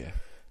question. Yeah.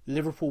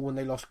 Liverpool, when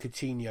they lost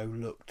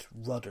Coutinho, looked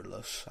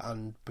rudderless,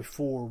 and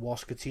before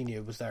whilst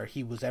Coutinho was there,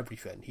 he was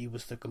everything. He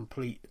was the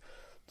complete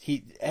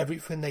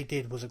everything they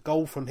did was a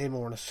goal from him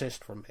or an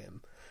assist from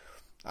him.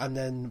 And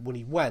then when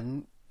he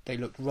went, they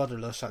looked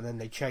rudderless, and then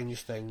they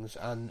changed things.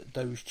 And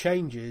those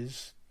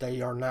changes,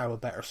 they are now a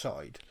better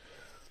side.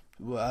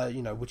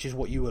 Which is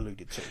what you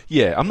alluded to.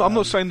 Yeah, I'm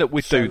not saying that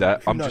we'd do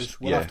that. Who knows?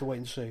 We'll have to wait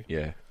and see.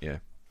 Yeah.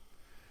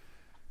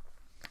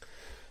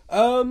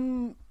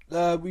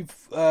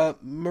 We've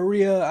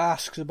Maria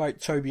asks about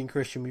Toby and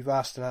Christian. We've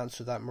asked and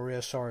answered that.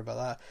 Maria, sorry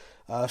about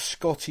that.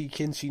 Scotty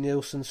Kinsey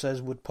Nielsen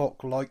says, would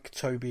Poch like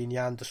Toby and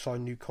Jan to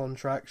sign new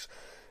contracts?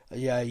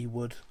 Yeah, he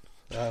would.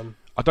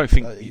 I don't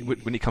think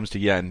when it comes to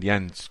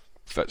Jan's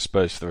at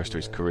Spurs for the rest of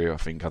his career, I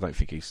don't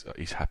think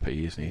he's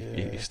happy, isn't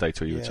he? He stay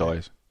till he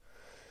retires.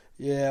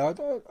 Yeah,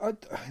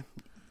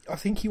 I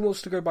think he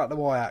wants to go back to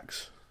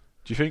Ajax.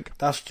 Do you think?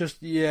 That's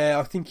just,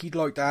 I think he'd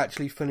like to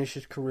actually finish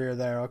his career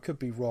there. I could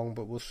be wrong,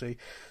 but we'll see.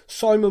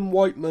 Simon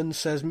Whiteman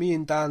says, me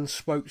and Dan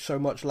spoke so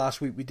much last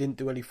week we didn't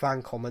do any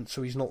fan comments,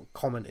 so he's not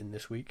commenting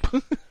this week.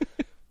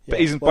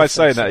 But by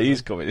saying that,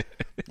 he's commenting.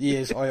 He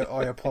is.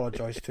 I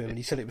apologise to him, and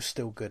he said it was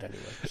still good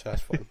anyway, so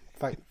that's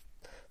fine.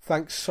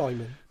 Thanks,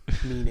 Simon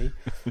Meany.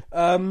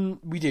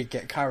 We did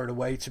get carried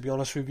away, to be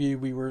honest with you.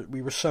 We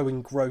were so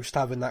engrossed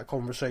having that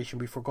conversation,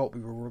 we forgot we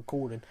were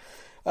recording.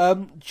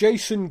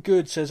 Jason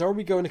Good says, are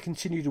we going to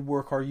continue to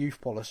work our youth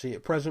policy?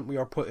 At present, we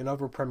are putting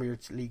other Premier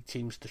League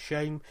teams to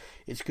shame.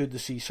 It's good to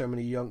see so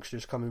many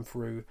youngsters coming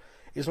through.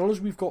 As long as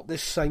we've got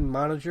this same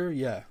manager,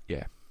 yeah,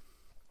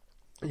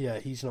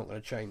 he's not going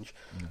to change.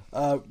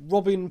 No.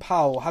 Robin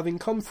Powell, having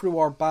come through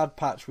our bad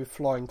patch with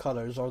flying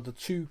colours, are the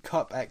 2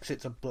 cup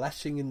exits a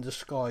blessing in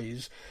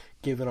disguise,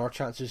 given our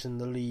chances in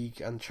the league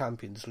and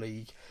Champions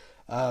League?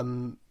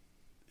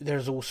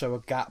 There's also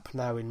a gap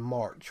now in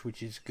March,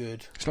 which is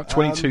good. It's like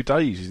 22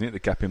 days, isn't it? The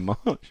gap in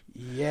March.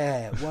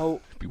 Yeah,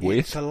 well,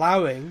 it's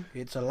allowing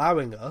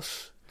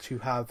us to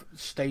have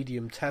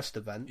stadium test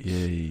events.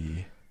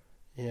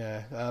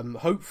 Yeah.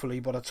 Hopefully,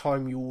 by the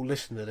time you all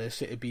listen to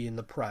this, it'll be in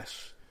the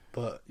press.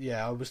 But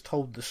yeah, I was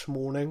told this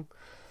morning,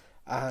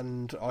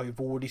 and I've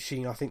already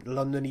seen, I think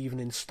London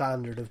Evening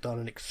Standard have done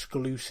an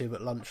exclusive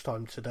at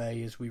lunchtime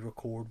today as we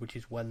record, which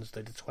is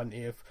Wednesday the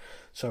 20th.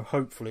 So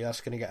hopefully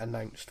that's going to get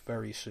announced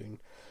very soon.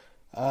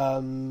 I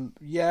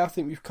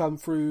think we've come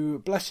through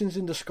blessings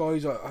in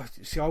disguise.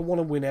 I want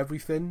to win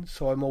everything,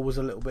 so I'm always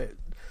a little bit,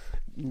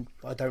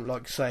 I don't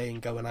like saying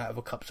going out of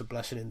a cup's a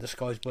blessing in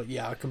disguise, but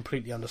yeah, I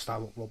completely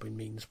understand what Robin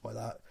means by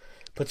that.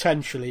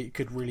 Potentially it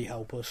could really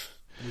help us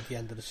with the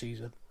end of the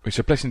season. It's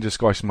a blessing in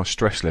disguise for my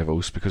stress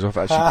levels, because I've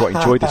actually quite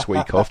enjoyed this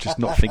week off, just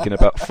not thinking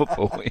about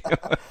football.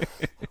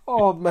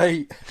 Oh,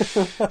 mate.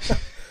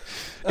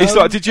 It's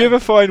like, did you ever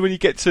find when you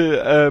get to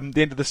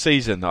the end of the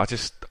season,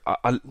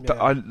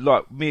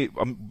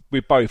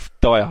 we're both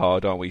die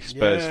hard, aren't we,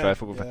 Spurs fan,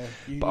 football fan?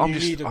 But I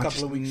need a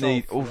couple of weeks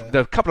off.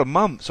 A couple of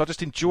months. I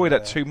just enjoy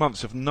that 2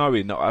 months of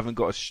knowing that I haven't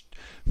got to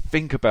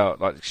think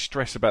about,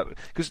 stress about,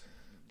 because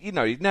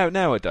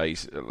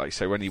nowadays, like I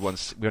say, we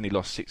only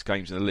lost 6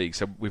 games in the league,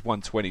 so we've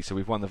won 20, so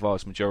we've won the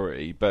vast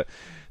majority. But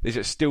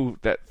there's still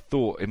that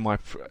thought in my,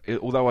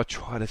 although I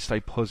try to stay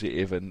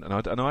positive, and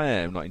I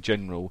am, like, in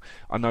general,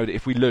 I know that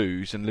if we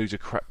lose a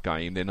crap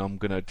game, then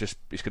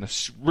it's gonna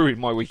ruin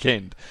my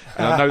weekend.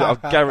 And I know that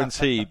I've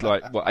guaranteed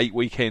 8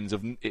 weekends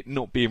of it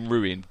not being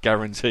ruined,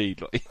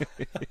 guaranteed.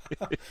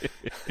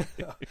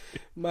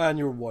 Man,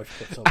 your wife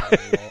puts on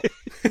that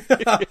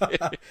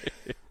a lot.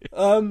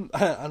 And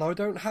I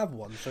don't have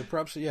one, so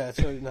perhaps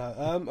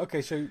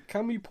okay, so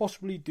can we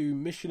possibly do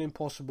Mission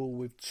Impossible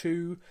with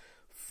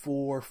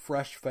 2-4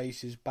 fresh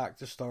faces back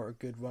to start a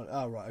good run?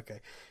 Oh, right,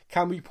 okay.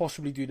 Can we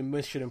possibly do the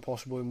Mission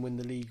Impossible and win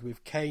the league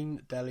with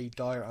Kane, Dele,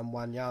 Dyer and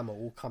Wanyama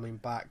all coming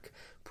back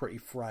pretty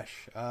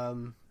fresh?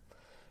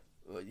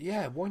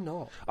 Yeah, why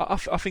not? I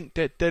think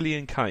Dele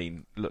and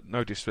Kane, look,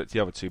 no disrespect to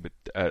the other two, but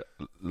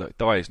look,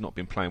 Dyer's not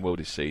been playing well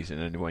this season,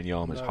 and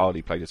Wanyama's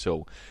hardly played at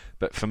all.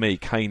 But for me,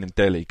 Kane and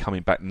Dele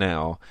coming back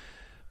now,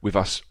 with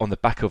us on the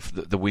back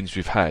of the wins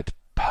we've had,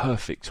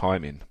 perfect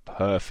timing.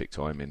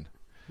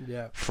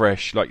 Yeah.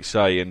 Fresh, like you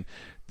say, and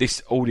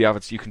all the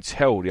others, you can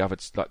tell the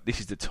others, like, this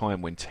is the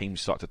time when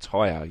teams start to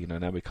tire.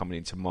 Now we're coming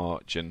into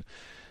March, and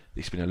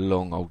it's been a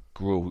long old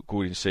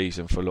grueling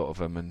season for a lot of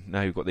them, and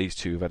now you've got these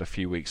two who've had a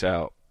few weeks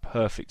out.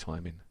 Perfect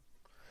timing.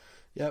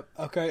 Yep.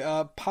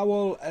 Okay.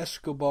 Powell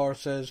Escobar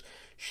says,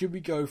 should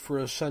we go for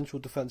a central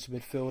defensive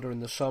midfielder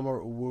in the summer,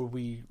 or will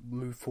we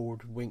move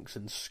forward with Winks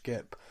and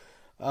Skip?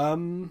 I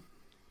don't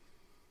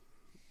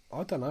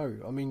know.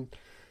 I mean,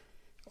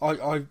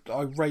 I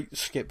rate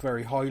Skip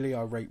very highly.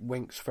 I rate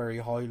Winks very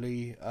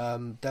highly.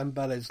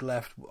 Dembele's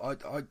left.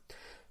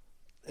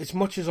 As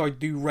much as I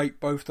do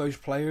rate both those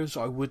players,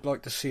 I would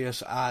like to see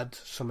us add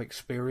some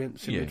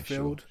experience in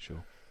midfield.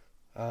 Sure.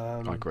 I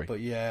agree. But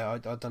yeah, I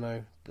don't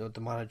know,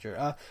 the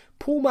manager.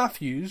 Paul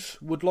Matthews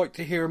would like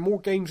to hear more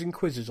games and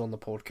quizzes on the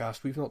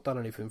podcast. We've not done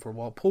anything for a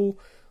while. Paul,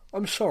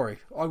 I'm sorry.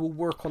 I will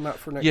work on that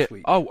for next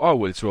week. I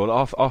will as well.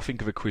 I'll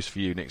think of a quiz for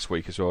you next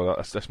week as well.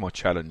 That's my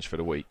challenge for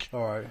the week.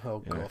 All right. Oh,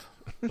 God.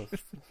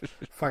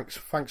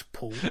 Thanks,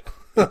 Paul.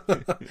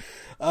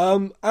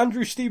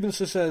 Andrew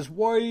Stevenson says,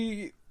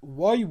 why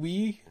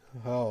we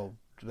Oh,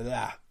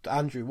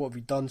 Andrew, what have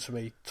you done to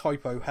me?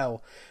 Typo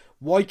hell.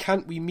 Why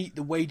can't we meet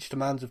the wage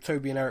demands of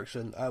Toby and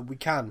Eriksson? We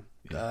can.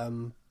 Yeah.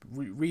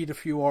 Read a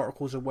few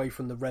articles away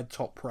from the red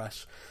top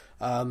press.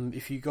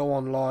 If you go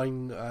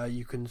online,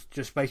 you can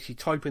just basically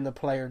type in the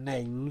player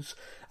names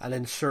and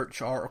then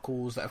search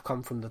articles that have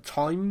come from the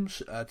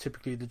Times.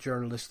 Typically, the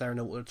journalists there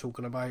know what they're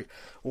talking about,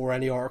 or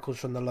any articles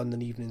from the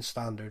London Evening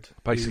Standard.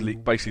 Basically,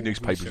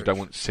 newspapers who don't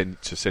want to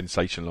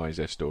sensationalise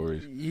their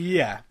stories.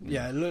 Yeah.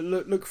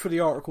 Look for the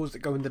articles that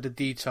go into the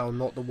detail,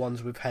 not the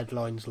ones with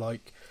headlines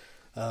like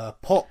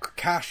Pock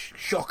Cash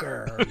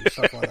Shocker and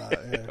stuff like that.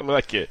 Yeah. I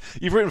like it.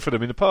 You've written for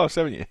them in the past,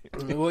 haven't you?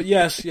 Well,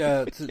 yes,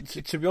 yeah.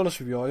 To be honest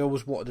with you, I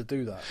always wanted to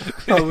do that.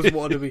 I always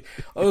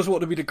wanted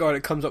to be the guy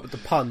that comes up with the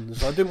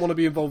puns. I didn't want to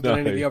be involved in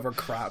any of the other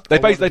crap. They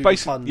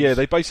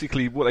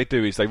basically what they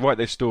do is they write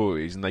their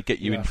stories and they get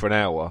you in for an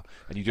hour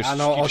and you just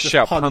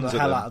shout puns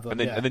at them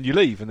and then you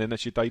leave and then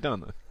that's your day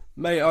done.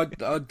 Mate,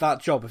 that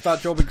job, if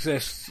that job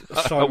exists,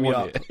 sign me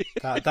up.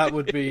 That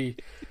would be.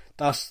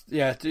 Do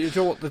you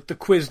know what the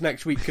quiz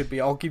next week could be?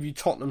 I'll give you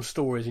Tottenham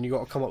stories, and you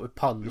got to come up with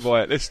puns.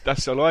 Right,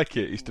 I like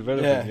it. It's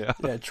developing.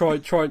 Yeah.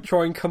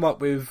 Try and come up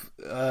with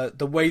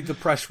the way the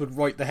press would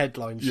write the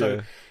headline.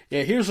 So,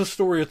 here's a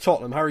story of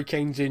Tottenham. Harry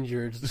Kane's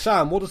injured.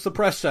 Sam, what does the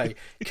press say?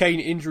 Kane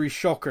injury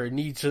shocker.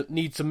 Needs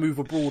to move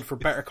abroad for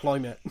better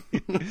climate.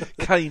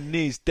 Kane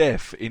nears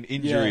death in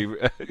injury.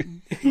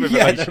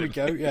 Yeah, there we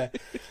go. Yeah.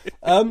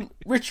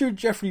 Richard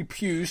Jeffrey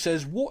Pugh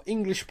says, what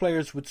English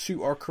players would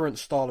suit our current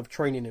style of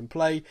training and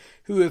play?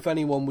 Who, if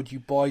anyone, would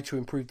you buy to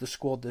improve the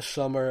squad this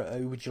summer?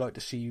 Who would you like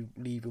to see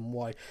leave and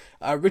why?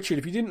 Richard,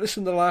 if you didn't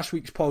listen to last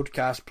week's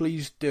podcast,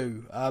 please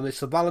do.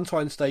 It's the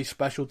Valentine's Day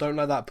special. Don't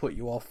let that put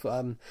you off.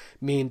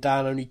 Me and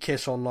Dan only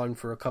kiss online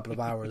for a couple of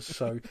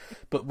hours.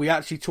 But we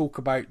actually talk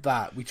about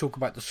that. We talk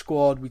about the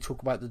squad. We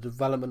talk about the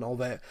development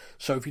of it.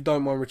 So if you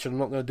don't mind, Richard, I'm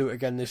not going to do it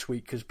again this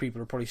week because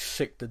people are probably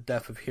sick to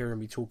death of hearing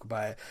me talk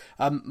about it.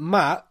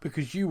 Matt,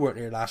 because you weren't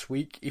here last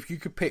week, if you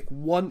could pick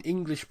one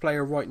English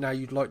player right now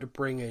you'd like to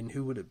bring in,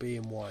 who would it be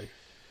and why?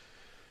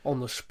 On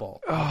the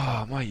spot.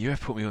 Oh, mate, you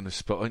have put me on the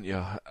spot, haven't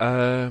you?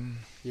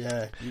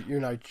 Yeah,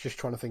 you're just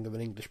trying to think of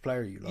an English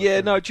player you like.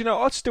 Yeah, no, do you know,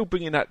 I'd still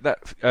bring in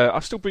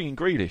I'd still bring in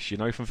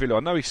Grealish, from Villa. I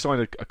know he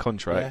signed a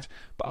contract,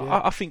 but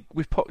I think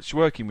with Poch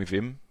working with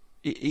him,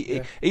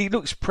 he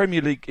looks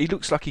Premier League. He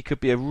looks like he could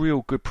be a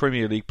real good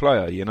Premier League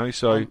player,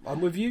 So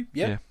I'm with you.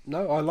 Yeah.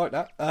 No, I like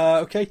that.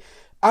 Okay.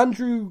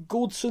 Andrew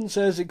Goldson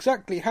says,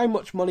 exactly how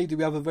much money do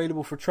we have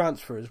available for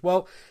transfers?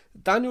 Well,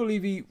 Daniel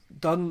Levy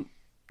doesn't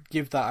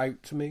give that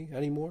out to me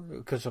anymore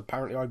because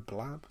apparently I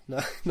blab.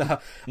 No.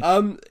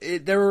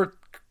 There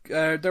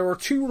are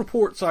two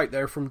reports out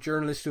there from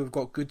journalists who have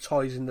got good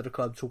ties into the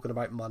club talking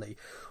about money.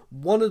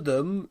 One of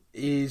them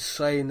is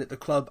saying that the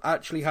club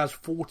actually has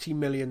 40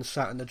 million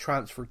sat in the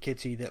transfer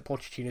kitty that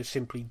Pochettino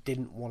simply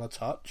didn't want to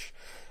touch.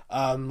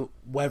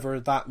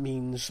 Whether that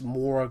means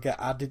more get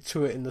added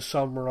to it in the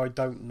summer, I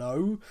don't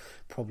know.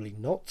 Probably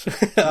not.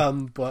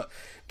 But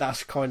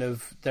that's kind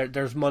of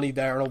there's money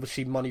there, and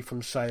obviously money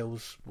from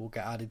sales will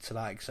get added to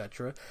that,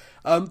 etc.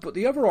 But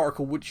the other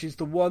article, which is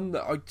the one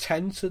that I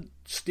tend to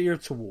steer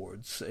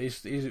towards,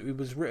 is it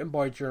was written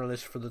by a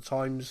journalist for the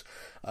Times,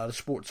 the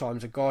Sport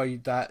Times, a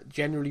guy that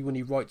generally when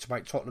he writes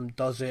about Tottenham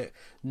does it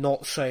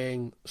not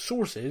saying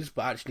sources,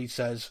 but actually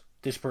says,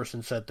 this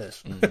person said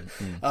this.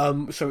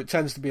 So it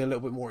tends to be a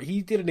little bit more.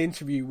 He did an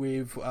interview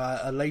with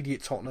a lady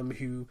at Tottenham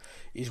who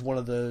is one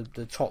of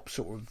the top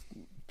sort of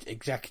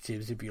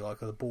executives, if you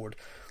like, of the board.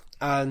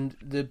 And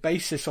the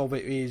basis of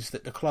it is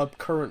that the club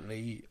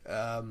currently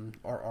are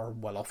a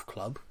well-off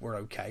club. We're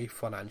okay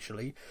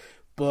financially.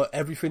 But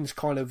everything's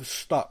kind of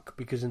stuck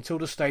because until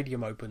the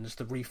stadium opens,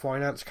 the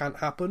refinance can't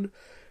happen.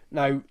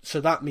 Now,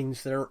 so that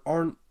means there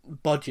aren't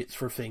budgets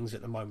for things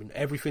at the moment.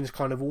 Everything's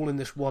kind of all in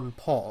this one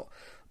pot.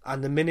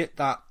 And the minute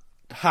that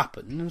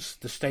happens,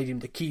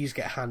 the keys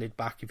get handed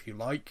back, if you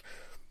like,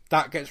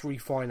 that gets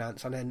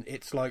refinanced, and then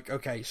it's like,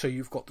 okay, so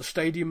you've got the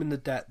stadium and the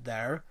debt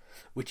there,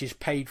 which is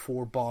paid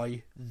for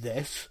by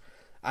this,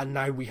 and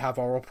now we have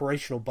our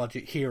operational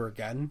budget here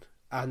again,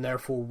 and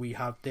therefore we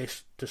have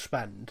this to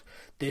spend.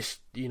 This,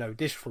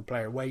 this for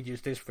player wages,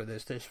 this for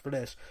this, this for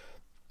this.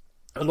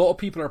 A lot of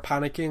people are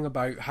panicking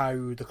about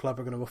how the club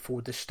are going to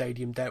afford this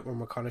stadium debt when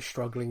we're kind of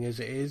struggling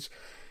as it is.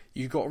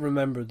 You've got to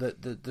remember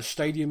that the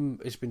stadium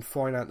has been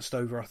financed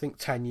over, I think,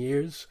 10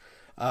 years.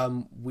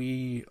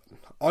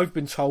 I've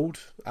been told,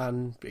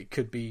 and it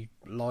could be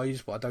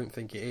lies, but I don't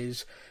think it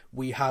is,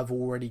 we have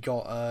already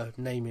got a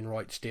naming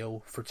rights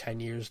deal for 10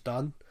 years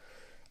done.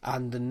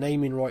 And the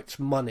naming rights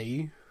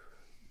money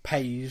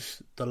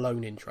pays the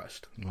loan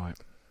interest. Right.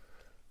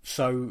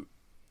 So,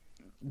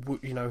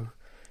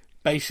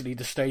 basically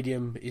the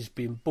stadium is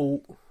being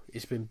bought,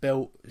 it's been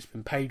built, it's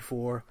been paid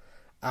for,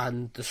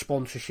 and the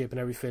sponsorship and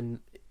everything,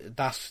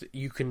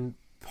 you can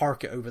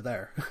park it over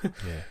there.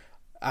 Yeah.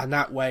 And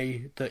that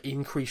way, the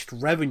increased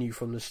revenue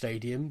from the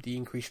stadium, the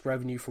increased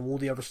revenue from all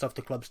the other stuff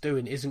the club's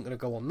doing isn't going to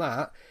go on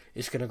that.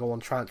 It's going to go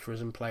on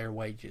transfers and player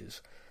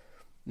wages.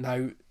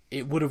 Now,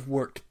 it would have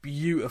worked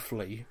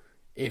beautifully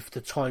if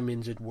the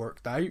timings had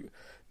worked out,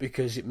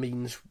 because it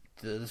means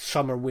the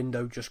summer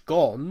window just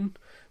gone,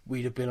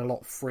 we'd have been a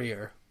lot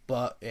freer.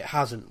 But it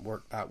hasn't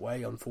worked that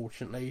way,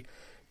 unfortunately.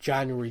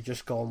 January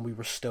just gone, we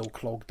were still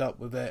clogged up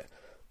with it.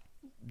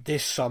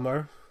 This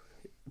summer,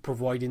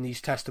 providing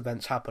these test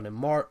events happen in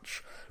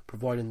March,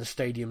 providing the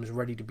stadium's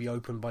ready to be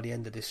open by the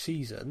end of this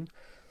season,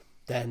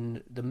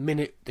 then the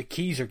minute the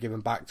keys are given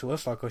back to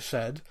us, like I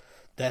said,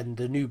 then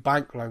the new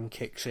bank loan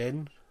kicks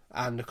in,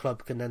 and the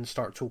club can then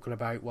start talking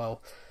about,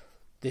 well,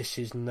 this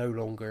is no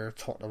longer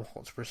Tottenham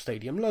Hotspur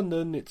Stadium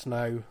London, it's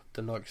now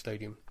the Nike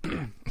Stadium.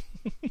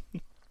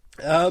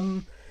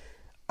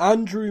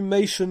 Andrew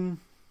Mason,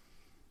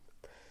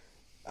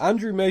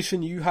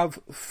 you have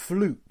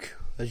Fluke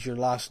as your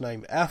last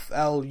name,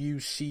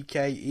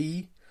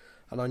 Flucke,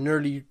 and I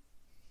nearly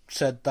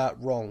said that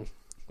wrong.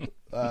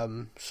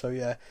 So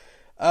yeah.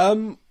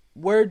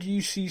 Where do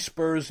you see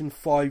Spurs in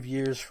 5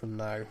 years from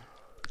now?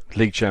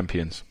 League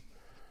champions.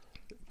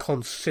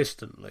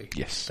 Consistently.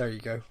 Yes. There you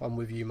go. I'm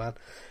with you, man.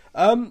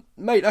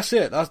 Mate, that's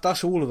it.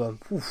 That's all of them.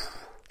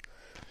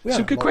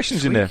 Some good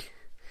questions in there.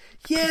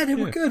 Yeah, they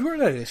were good, weren't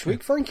they, this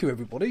week? Thank you,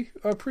 everybody.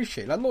 I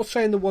appreciate that. I'm not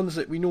saying the ones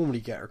that we normally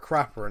get are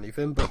crap or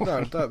anything, but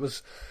no, that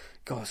was...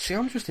 God, see,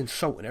 I'm just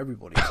insulting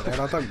everybody today,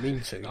 and I don't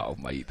mean to. Oh,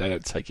 mate, they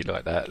don't take it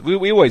like that.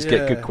 We always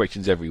get good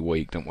questions every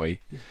week, don't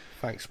we?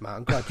 Thanks, Matt.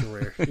 I'm glad you're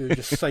here. You're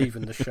just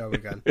saving the show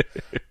again.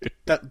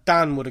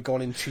 Dan would have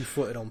gone in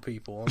 2-footed on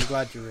people. I'm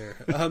glad you're here.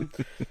 Well,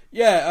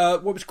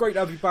 it was great to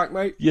have you back,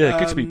 mate. Yeah,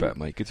 good to be back,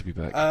 mate. Good to be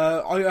back.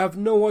 I have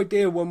no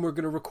idea when we're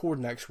going to record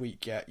next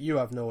week yet. You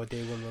have no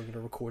idea when we're going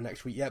to record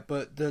next week yet.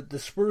 But the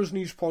Spurs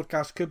News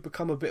podcast could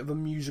become a bit of a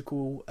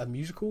movable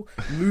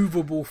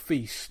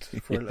feast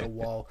for a little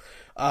while.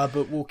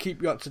 But we'll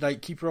keep you up to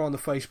date. Keep your eye on the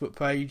Facebook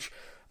page.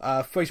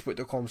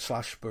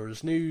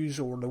 Facebook.com/Spurs News,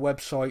 or on the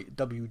website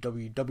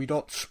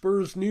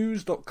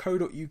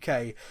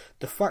www.spursnews.co.uk.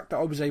 The fact that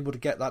I was able to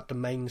get that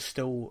domain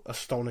still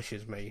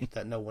astonishes me,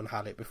 that no one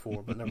had it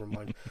before, but never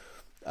mind.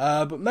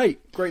 But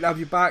mate, great to have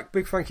you back.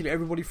 Big thank you to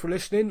everybody for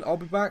listening. I'll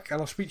be back and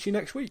I'll speak to you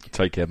next week.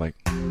 Take care, mate.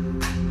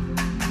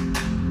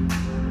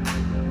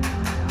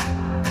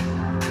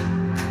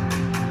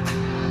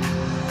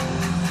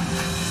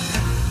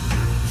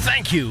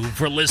 Thank you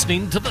for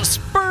listening to the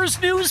Spurs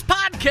News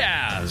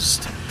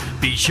Podcast.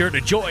 Be sure to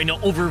join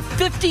over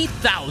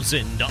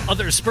 50,000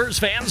 other Spurs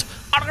fans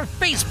on our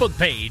Facebook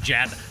page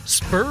at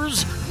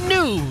Spurs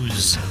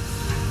News.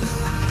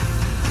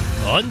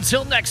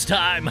 Until next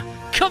time,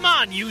 come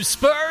on, you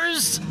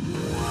Spurs!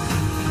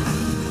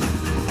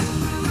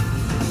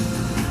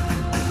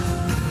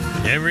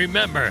 And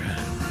remember,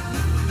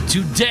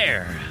 to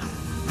dare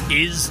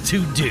is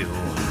to do.